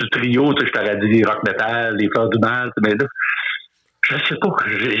 sur le trio, je t'aurais dit les rock metal, les fleurs du mal, mais là, je sais pas.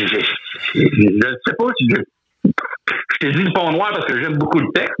 Je sais pas si je t'ai dit le Pont Noir parce que j'aime beaucoup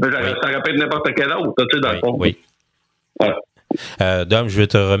le texte, mais ça répète n'importe quel autre, tu sais, dans le fond. Oui. Ouais. Dom, je veux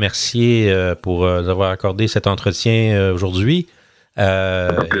te remercier pour nous avoir accordé cet entretien aujourd'hui.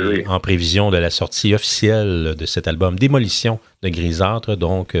 En prévision de la sortie officielle de cet album Démolition de Grisâtre,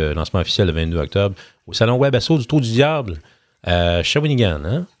 donc lancement officiel le 22 octobre au Salon Web Asso du Trou du Diable, Shawinigan.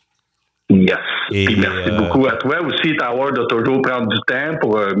 Hein? Yes. Et merci beaucoup à toi aussi, Tower, de toujours prendre du temps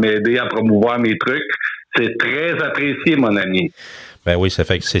pour m'aider à promouvoir mes trucs. C'est très apprécié, mon ami. Ben oui, ça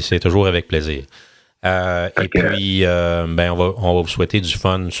fait que c'est toujours avec plaisir. Et puis, on va vous souhaiter du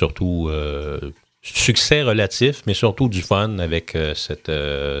fun, surtout succès relatif, mais surtout du fun avec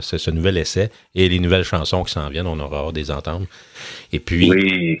ce nouvel essai et les nouvelles chansons qui s'en viennent. On aura hâte de les entendre. Et puis,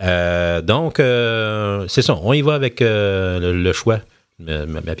 donc, c'est ça. On y va avec le choix.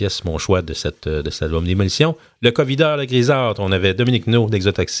 Ma pièce, mon choix de cet album Démolition. Le Covideur, le Grisâtre. On avait Dominique No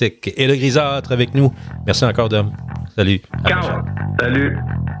d'Exotoxique et le Grisâtre avec nous. Merci encore, Dom. Salut. Ciao. Salut.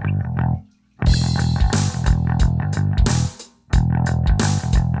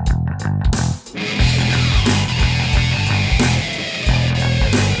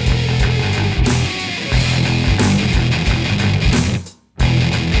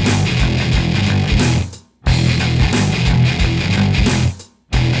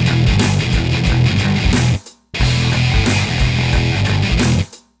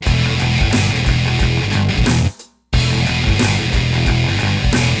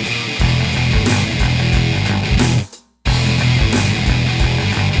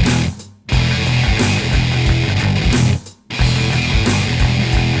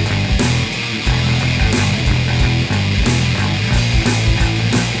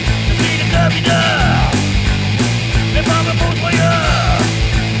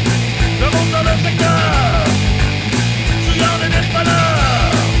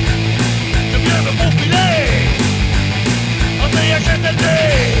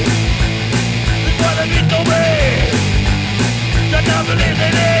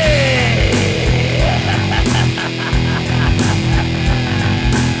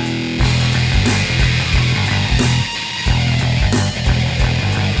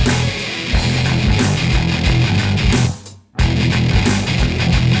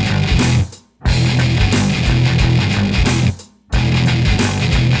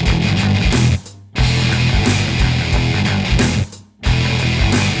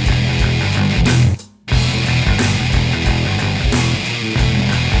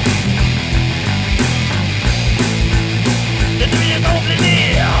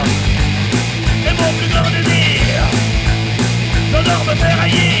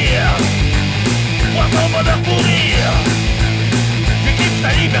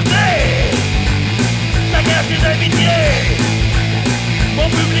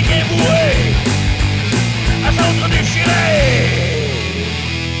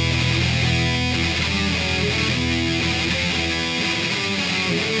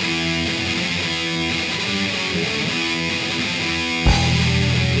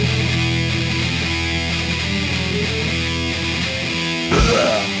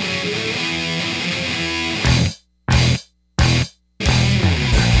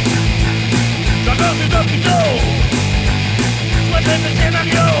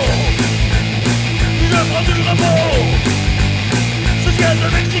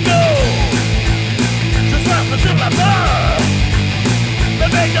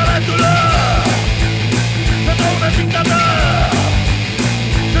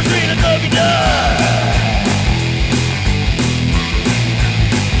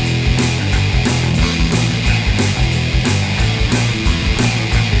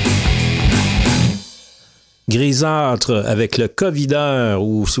 Grisâtre avec le Covideur,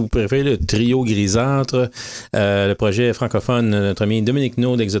 ou si vous préférez le trio Grisâtre, le projet francophone de notre ami Dominique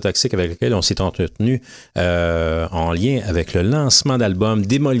No d'Exotoxique, avec lequel on s'est entretenu en lien avec le lancement d'album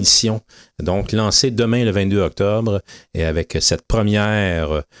Démolition, donc lancé demain le 22 octobre, et avec cette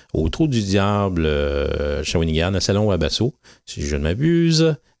première au Trou du Diable, Shawinigan, à Salon Wabasso, si je ne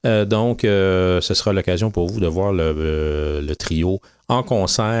m'abuse. Donc, ce sera l'occasion pour vous de voir le trio en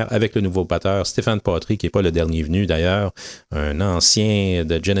concert avec le nouveau batteur Stéphane Patry, qui n'est pas le dernier venu d'ailleurs, un ancien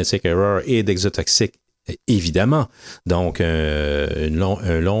de Genetic Error et d'Exotoxique, évidemment. Donc, un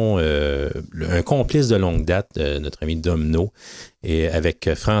complice de longue date, notre ami Domino, et avec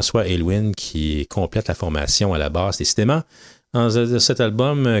François Elwin qui complète la formation à la basse. Décidément, de cet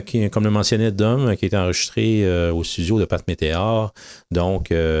album, qui, comme le mentionnait Dom, qui a été enregistré au studio de Pat Météor.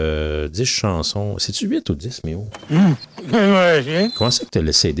 Donc, 10 chansons. C'est-tu 8 ou 10, Méo? Comment ça que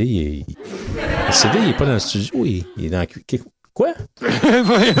le CD, le CD, il n'est pas dans le studio, il est dans la cuisine. Quoi?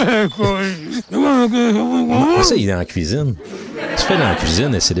 Comment ça, il est dans la cuisine? Tu fais dans la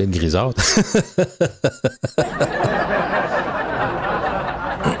cuisine, le CD de grisâtre.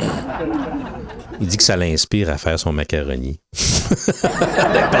 Il dit que ça l'inspire à faire son macaroni.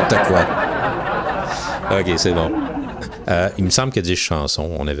 N'importe quoi. OK, c'est bon. Il me semble qu'il y a 10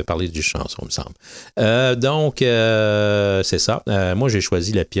 chansons. On avait parlé de 10 chansons, il me semble. Donc, c'est ça. Moi, j'ai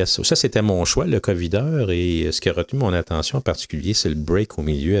choisi la pièce. Ça, c'était mon choix, le Covideur. Et ce qui a retenu mon attention en particulier, c'est le break au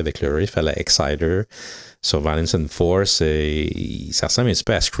milieu avec le riff à la Exciter sur Violence and Force. Et ça ressemble un petit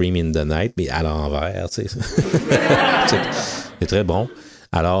peu à Scream in the Night, mais à l'envers. Tu sais. C'est très bon.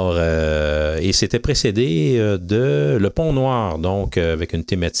 Alors, et c'était précédé de Le Pont Noir, donc avec une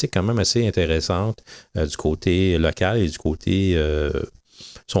thématique quand même assez intéressante du côté local et du côté,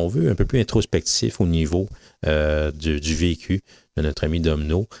 si on veut, un peu plus introspectif au niveau du vécu de notre ami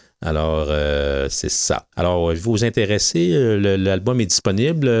Domino. Alors, c'est ça. Alors, vous intéressez, l'album est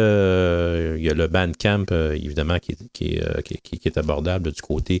disponible. Il y a le Bandcamp, évidemment, qui est abordable du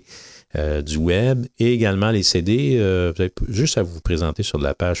côté du web, et également les CD. Vous avez juste à vous présenter sur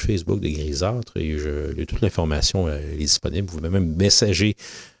la page Facebook des Grisâtres et toute l'information est disponible. Vous pouvez même messager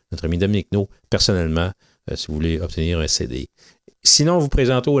notre ami Dominique No personnellement si vous voulez obtenir un CD. Sinon, vous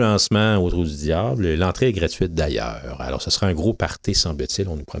présentez au lancement au Trou du Diable. L'entrée est gratuite d'ailleurs. Alors, ce sera un gros party, semble-t-il.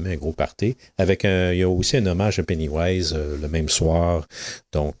 On nous promet un gros party. Il y a aussi un hommage à Pennywise le même soir.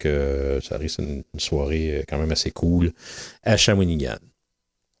 Donc, ça risque une soirée quand même assez cool à Shawinigan.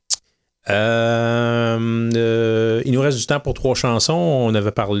 Il nous reste du temps pour 3 chansons. On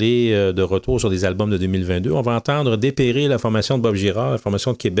avait parlé de retour sur des albums de 2022. On va entendre Dépérir, la formation de Bob Girard, la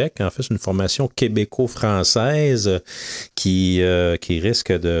formation de Québec. En fait, c'est une formation québéco-française qui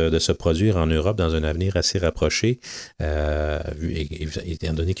risque de se produire en Europe dans un avenir assez rapproché,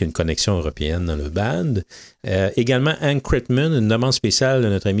 étant donné qu'il y a une connexion européenne dans le band. Également, Hank Critman, une demande spéciale de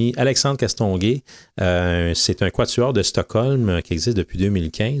notre ami Alexandre Castonguay. C'est un quatuor de Stockholm qui existe depuis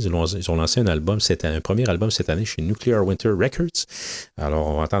 2015. Ils ont lancé un premier album cette année chez Nuclear Winter Records. Alors,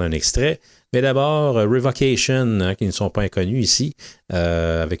 on va entendre un extrait. Mais d'abord, Revocation, qui ne sont pas inconnus ici,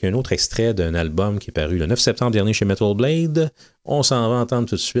 avec un autre extrait d'un album qui est paru le 9 septembre dernier chez Metal Blade. On s'en va entendre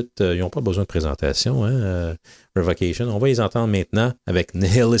tout de suite. Ils n'ont pas besoin de présentation, Revocation. On va les entendre maintenant avec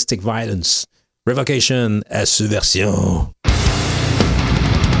Nihilistic Violence. Revocation à Subversion.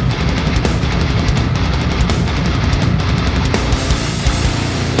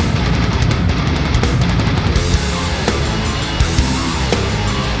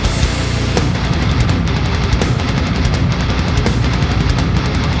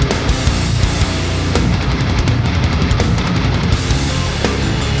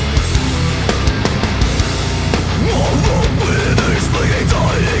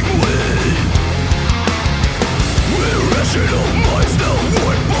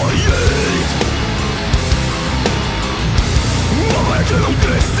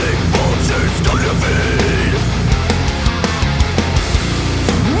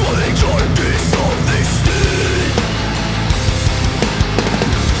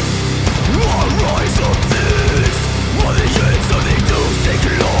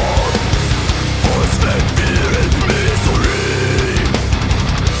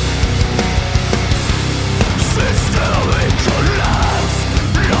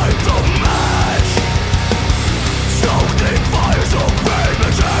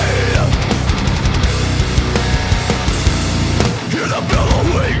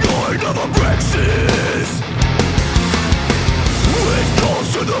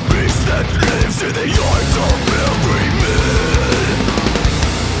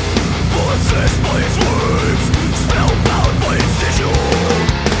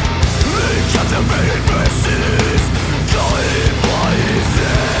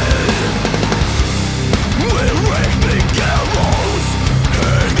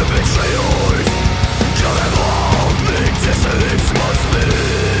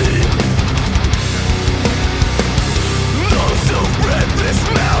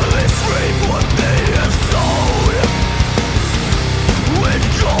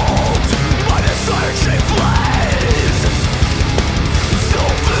 Flag!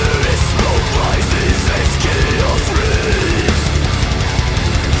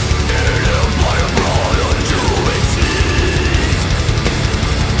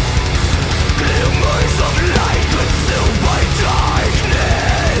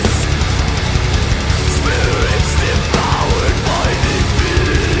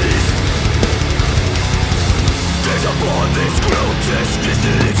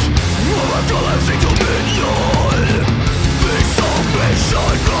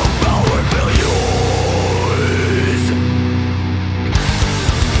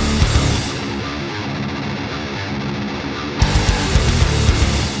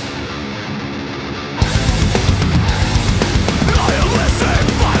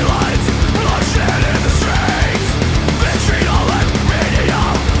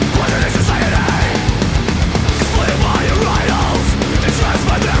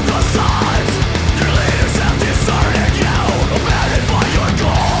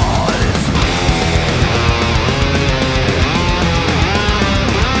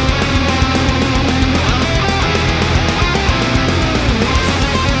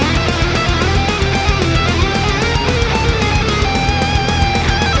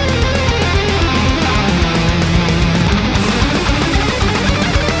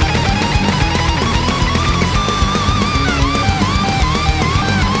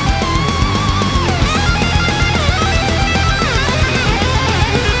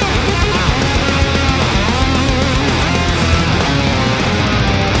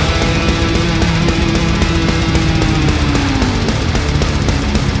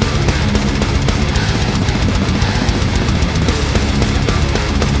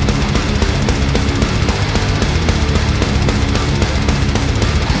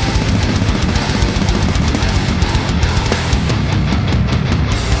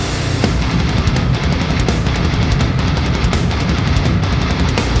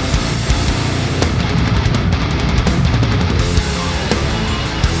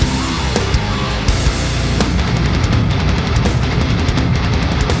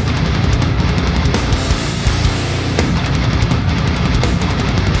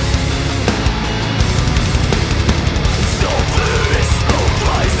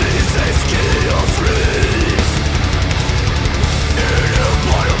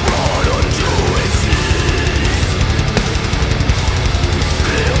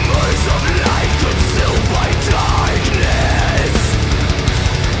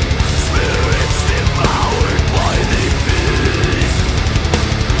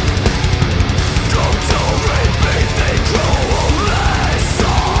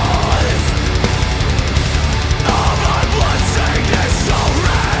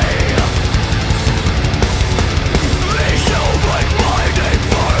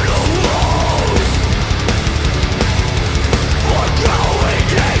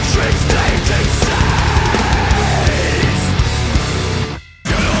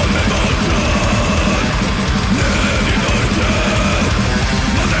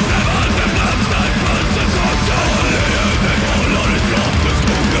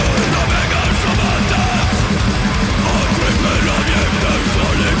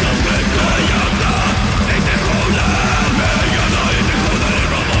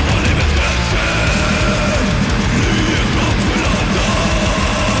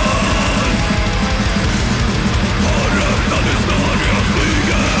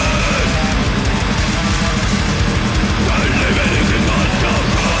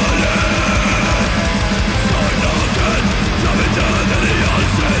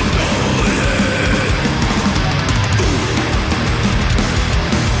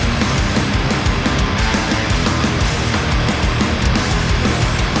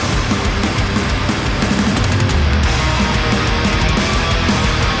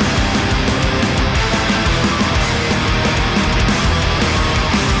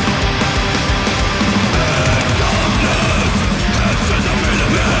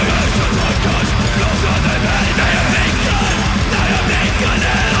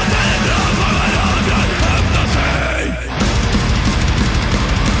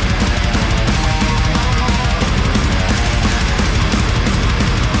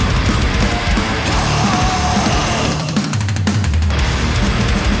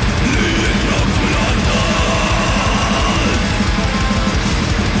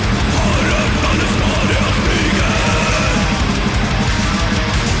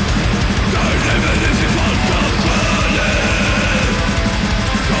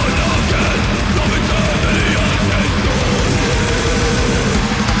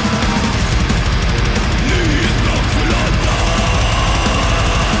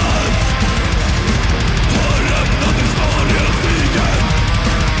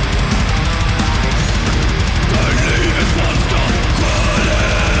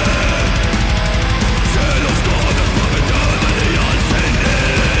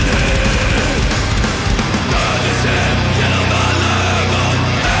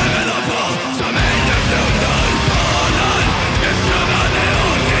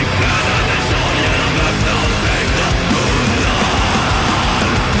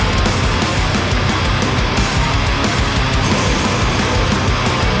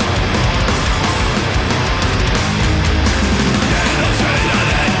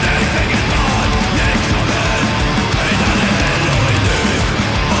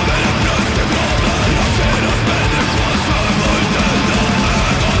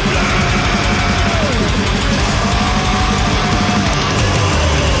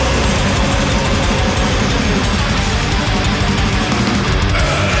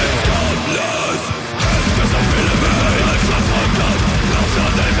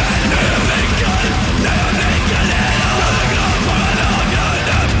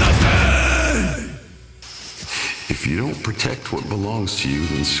 protect what belongs to you,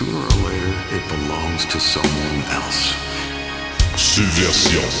 then sooner or later, it belongs to someone else.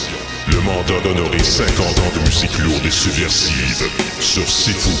 Subversion. Le mandat d'honorer 50 ans de musique lourde et subversive sur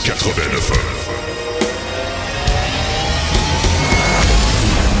C'est Fou 89.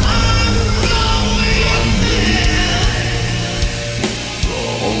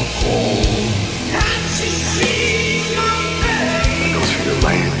 Go through your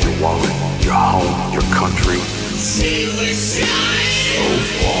land, your wallet, your home, your country. So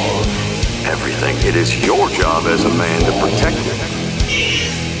far. Everything. It is your job as a man to protect it.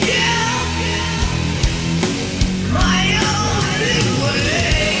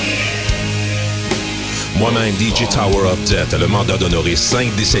 Moi-même, DJ Tower of Death a le mandat d'honorer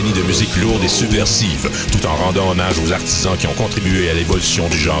 5 décennies de musique lourde et subversive, tout en rendant hommage aux artisans qui ont contribué à l'évolution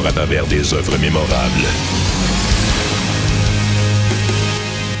du genre à travers des œuvres mémorables.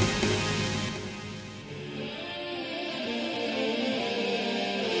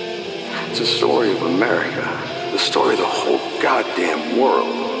 It's the story of America, the story of the whole goddamn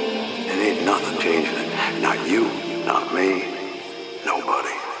world. And ain't nothing changing it. Not you, not me, nobody.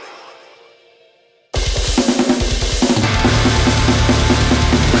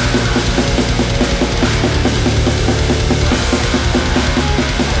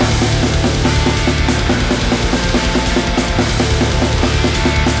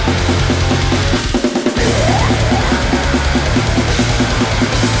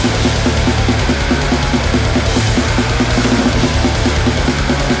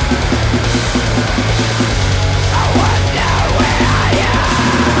 I wonder where I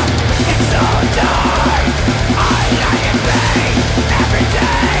am.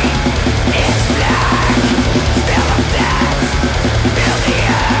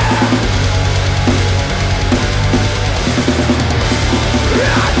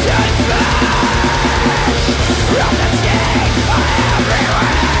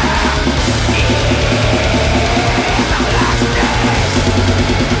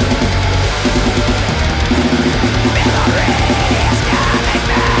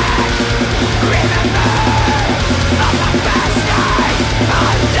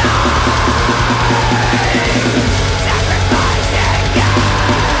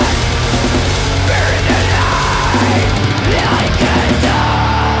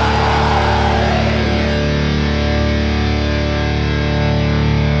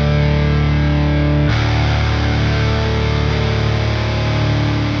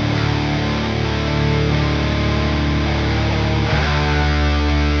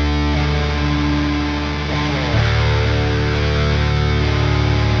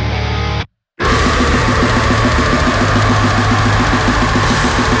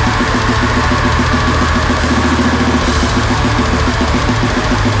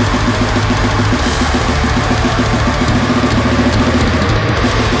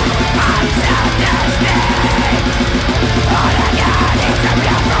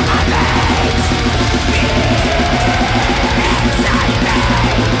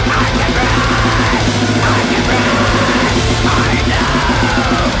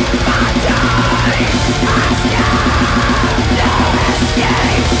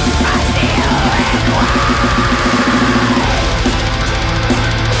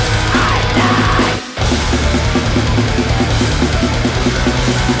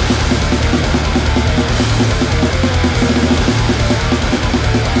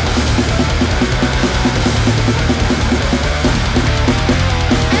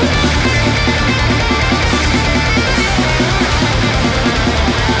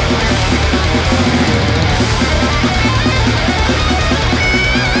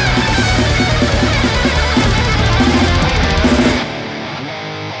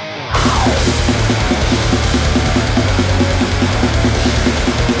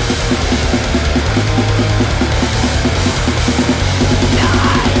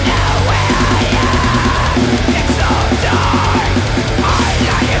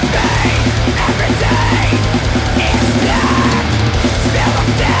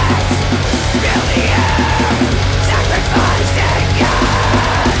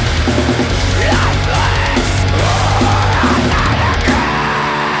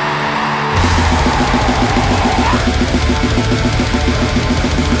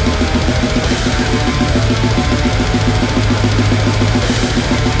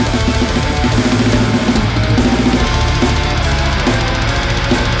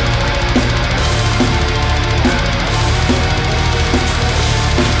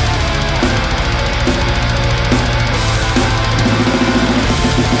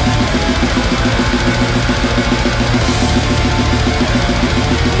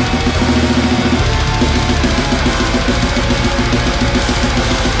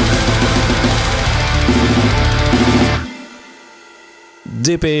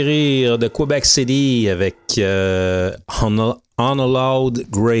 Dépérir de Quebec City avec Unallowed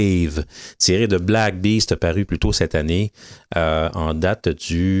Grave, tiré de Black Beast, paru plus tôt cette année, en date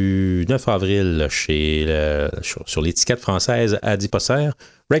du 9 avril sur l'étiquette française Adiposer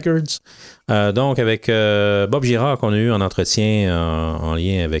Records. Donc, avec Bob Girard, qu'on a eu en entretien en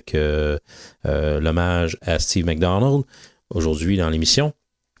lien avec l'hommage à Steve MacDonald, aujourd'hui dans l'émission.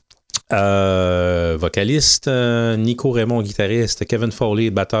 Vocaliste, Nico Raymond, guitariste, Kevin Foley,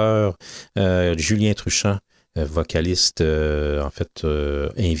 batteur, Julien Truchant, vocaliste,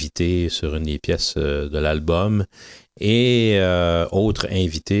 invité sur une des pièces de l'album. Et autres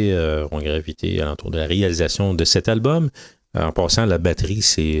invités ont gravité alentour de la réalisation de cet album. En passant, la batterie,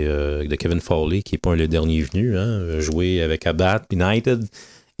 c'est de Kevin Foley, qui n'est pas le dernier venu, joué avec Abbat United,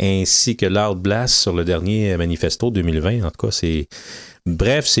 ainsi que Loud Blast sur le dernier Manifesto 2020. En tout cas, c'est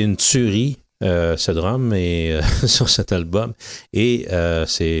une tuerie, ce drum sur cet album. Et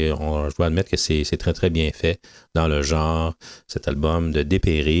je dois admettre que c'est très, très bien fait dans le genre. Cet album de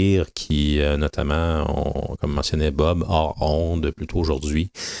Dépérir, qui notamment, comme mentionnait Bob, hors onde, plutôt aujourd'hui.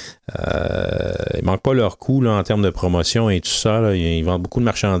 Ils manquent pas leur coup là, en termes de promotion et tout ça. Là. Ils vendent beaucoup de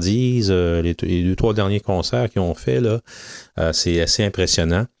marchandises. Les 2-3 derniers concerts qu'ils ont fait, là, c'est assez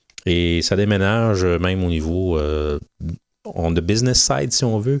impressionnant. Et ça déménage même au niveau on the business side, si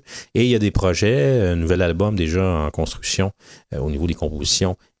on veut. Et il y a des projets, un nouvel album déjà en construction au niveau des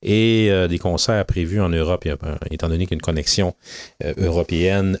compositions et des concerts prévus en Europe, étant donné qu'il y a une connexion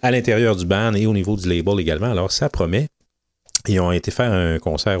européenne à l'intérieur du band et au niveau du label également. Alors, ça promet. Ils ont été faire un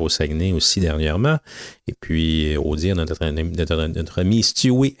concert au Saguenay aussi dernièrement. Et puis, au dire de notre ami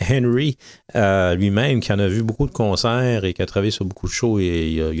Stewie Henry, lui-même, qui en a vu beaucoup de concerts et qui a travaillé sur beaucoup de shows, et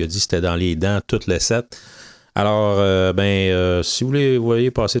il a dit que c'était dans les dents, toutes les sets. Alors, si vous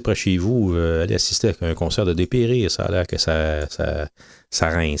voyez passer de près chez vous, allez assister à un concert de Dépérir. Ça a l'air que ça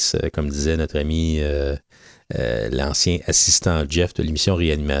rince, comme disait notre ami l'ancien assistant Jeff de l'émission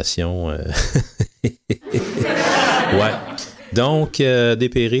Réanimation. Ouais. Donc,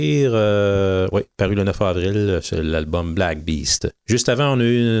 Dépérir, paru le 9 avril sur l'album Black Beast. Juste avant, on a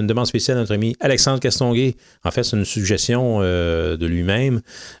eu une demande spéciale de notre ami Alexandre Castonguay. En fait, c'est une suggestion de lui-même.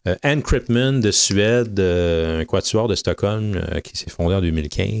 Encryptment de Suède, un quatuor de Stockholm qui s'est fondé en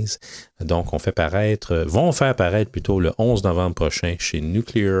 2015. Donc, vont faire paraître plutôt le 11 novembre prochain chez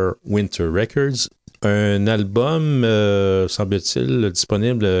Nuclear Winter Records. Un album, semble-t-il,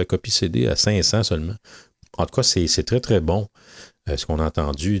 disponible copie CD à 500 seulement. En tout cas, c'est très, très bon, ce qu'on a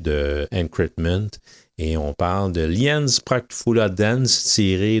entendu de Encryptment. Et on parle de Liens Praktfulla Dance,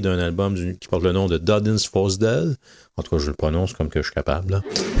 tiré d'un album qui porte le nom de Dodens Fosdel. En tout cas, je le prononce comme que je suis capable. Là.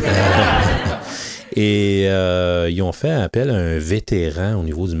 Et ils ont fait appel à un vétéran au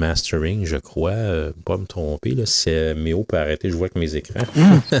niveau du mastering, je crois. Pas me tromper, là, si Méo peut arrêter, je vois que mes écrans.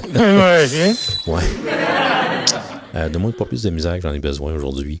 Ouais. Donne-moi pas plus de misère que j'en ai besoin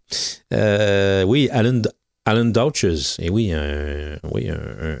aujourd'hui. Oui, Alan Douches, et oui,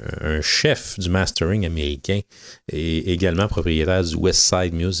 un chef du mastering américain et également propriétaire du West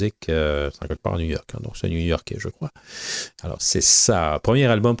Side Music, c'est en quelque part à New York, hein, donc c'est New-Yorkais, je crois. Alors, c'est ça. Premier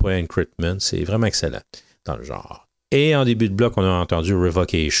album pour Encryptment, c'est vraiment excellent dans le genre. Et en début de bloc, on a entendu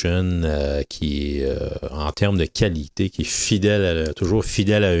Revocation, qui est, en termes de qualité, qui est toujours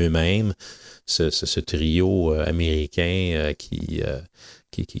fidèle à eux-mêmes. Ce trio américain qui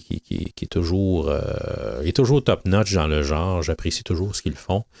est toujours top-notch dans le genre. J'apprécie toujours ce qu'ils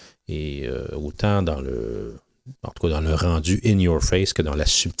font. Et autant dans le rendu in your face que dans la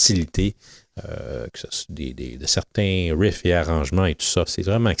subtilité de certains riffs et arrangements et tout ça. C'est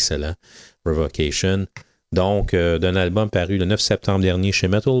vraiment excellent. Revocation. Donc, d'un album paru le 9 septembre dernier chez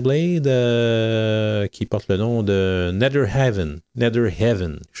Metal Blade, qui porte le nom de Nether Heaven.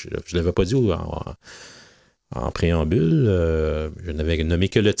 Je ne l'avais pas dit en préambule. Je n'avais nommé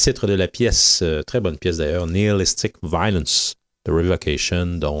que le titre de la pièce, très bonne pièce d'ailleurs, Nihilistic Violence de Revocation.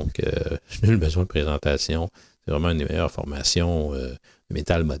 Donc, je n'ai eu besoin de présentation. C'est vraiment une des meilleures formations de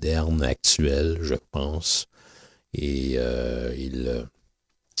métal moderne, actuelle, je pense. Et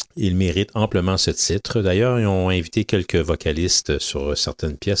il mérite amplement ce titre. D'ailleurs, ils ont invité quelques vocalistes sur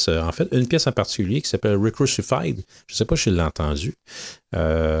certaines pièces. En fait, une pièce en particulier qui s'appelle Recrucified. Je ne sais pas si je l'ai entendu.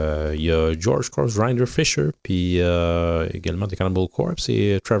 Il y a George Grinder Fisher, puis également de Cannibal Corpse,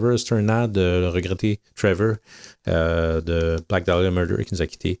 et Trevor Sternad, le regretté Trevor de Black Dahlia Murder, qui nous a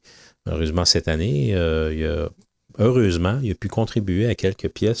quittés malheureusement cette année. Heureusement, il a pu contribuer à quelques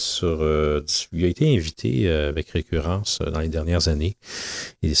pièces il a été invité avec récurrence dans les dernières années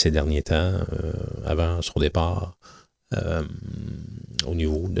et ces derniers temps, avant son départ, au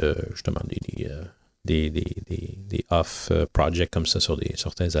niveau de justement des off-projects comme ça sur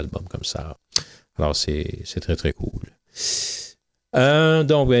certains albums comme ça. Alors, c'est très, très cool.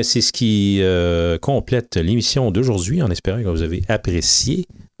 Donc, ben, c'est ce qui complète l'émission d'aujourd'hui, en espérant que vous avez apprécié.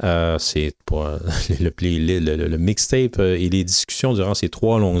 C'est pour le mixtape et les discussions durant ces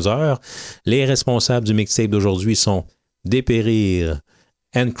 3 longues heures. Les responsables du mixtape d'aujourd'hui sont Dépérir,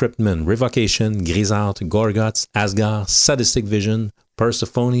 Encryptment, Revocation, Grisart, Gorguts, Asgard, Sadistic Vision,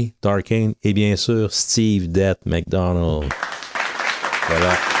 Persephone, Darkane et bien sûr Steve Death MacDonald.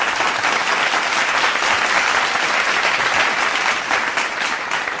 Voilà.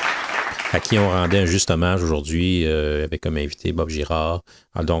 À qui on rendait un juste hommage aujourd'hui avec comme invité Bob Girard.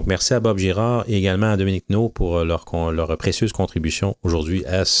 Alors, donc, merci à Bob Girard et également à Dominique No pour leur précieuse contribution aujourd'hui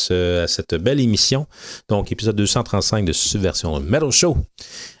à cette belle émission. Donc, épisode 235 de Subversion Metal Show.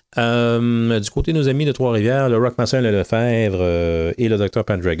 Du côté de nos amis de Trois-Rivières, le Rockmaster Le Lefebvre et le Dr.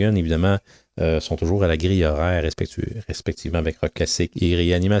 Pendragon, évidemment, sont toujours à la grille horaire, respectivement avec Rock Classique et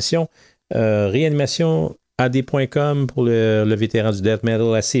Réanimation. Réanimation ad.com pour le vétéran du death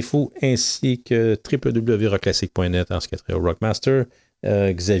metal assez fou, ainsi que www.rockclassique.net en ce qui a trait au Rockmaster.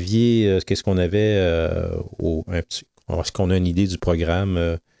 Xavier, qu'est-ce qu'on avait est-ce qu'on a une idée du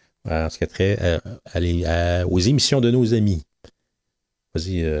programme en ce qui a trait aux émissions de nos amis?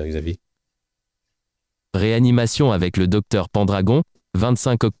 Vas-y, Xavier. Réanimation avec le Dr. Pendragon,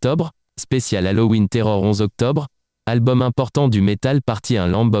 25 octobre, spécial Halloween Terror 11 octobre, album important du metal, partie 1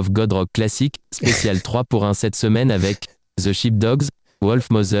 Lamb of God Rock Classic, spécial 3 pour 1 cette semaine avec The Sheepdogs, Wolf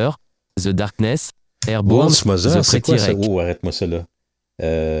Mother, The Darkness, Airborne, Wolf Mother, The c'est quoi ça? Pretty Wreck. Oh, arrête-moi ça là.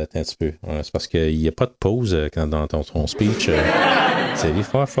 Attends un petit peu. C'est parce qu'il n'y a pas de pause dans ton speech. Il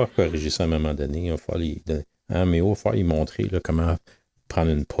va falloir corriger ça à un moment donné. Il va falloir mais il va falloir y montrer là, comment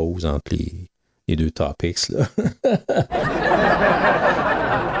prendre une pause entre les deux topics. Là.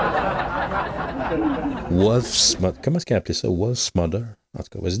 Wolf's Mother. Comment est-ce qu'il a appelé ça? Wolf's Mother. En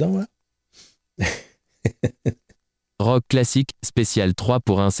tout cas, vas-y donc, hein? Rock Classic, spécial 3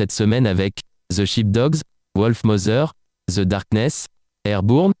 pour 1 cette semaine avec The Sheepdogs, Wolf Mother, The Darkness,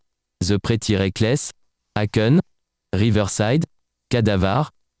 Airborne, The Pretty Reckless, Haken, Riverside,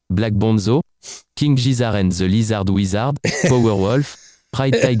 Cadavar, Black Bonzo, King Gizzard and the Lizard Wizard, Powerwolf,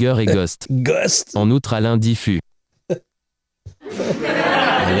 Pride Tiger et Ghost. Ghost! En outre, Alain diffus.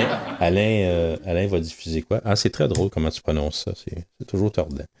 Alain va diffuser quoi? Ah, c'est très drôle comment tu prononces ça. C'est toujours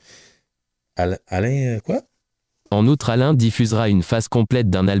tordant. Alain, quoi? En outre, Alain diffusera une phase complète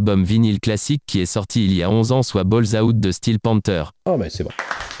d'un album vinyle classique qui est sorti il y a 11 ans, soit Balls Out de Steel Panther. Ah, ben c'est bon.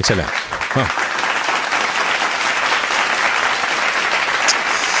 Excellent. Ah.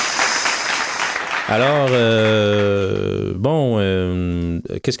 Alors,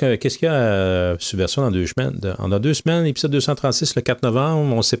 qu'est-ce qu'il y a à Subversion dans 2 semaines? En 2 semaines, épisode 236, le 4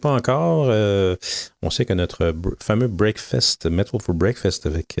 novembre, on ne sait pas encore. On sait que notre fameux Breakfast, Metal for Breakfast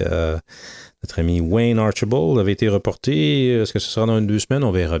avec notre ami Wayne Archibald avait été reporté. Est-ce que ce sera dans 2 semaines?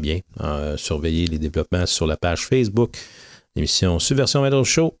 On verra bien. Surveillez les développements sur la page Facebook. L'émission Subversion Metal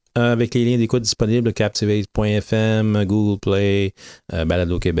Show avec les liens d'écoute disponibles Captivate.fm, Google Play,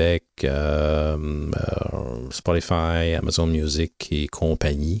 Balado Québec, Spotify, Amazon Music et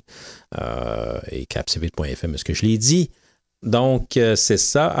compagnie et Captivate.fm, est-ce que je l'ai dit? Donc, c'est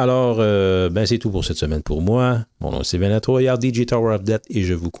ça. Alors, c'est tout pour cette semaine pour moi. Mon nom, c'est Sylvain Latour, DJ Tower of Death, et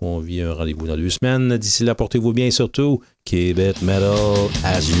je vous convie à un rendez-vous dans 2 semaines. D'ici là, portez-vous bien, surtout. Keep it metal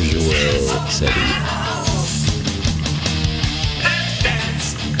as usual. Salut.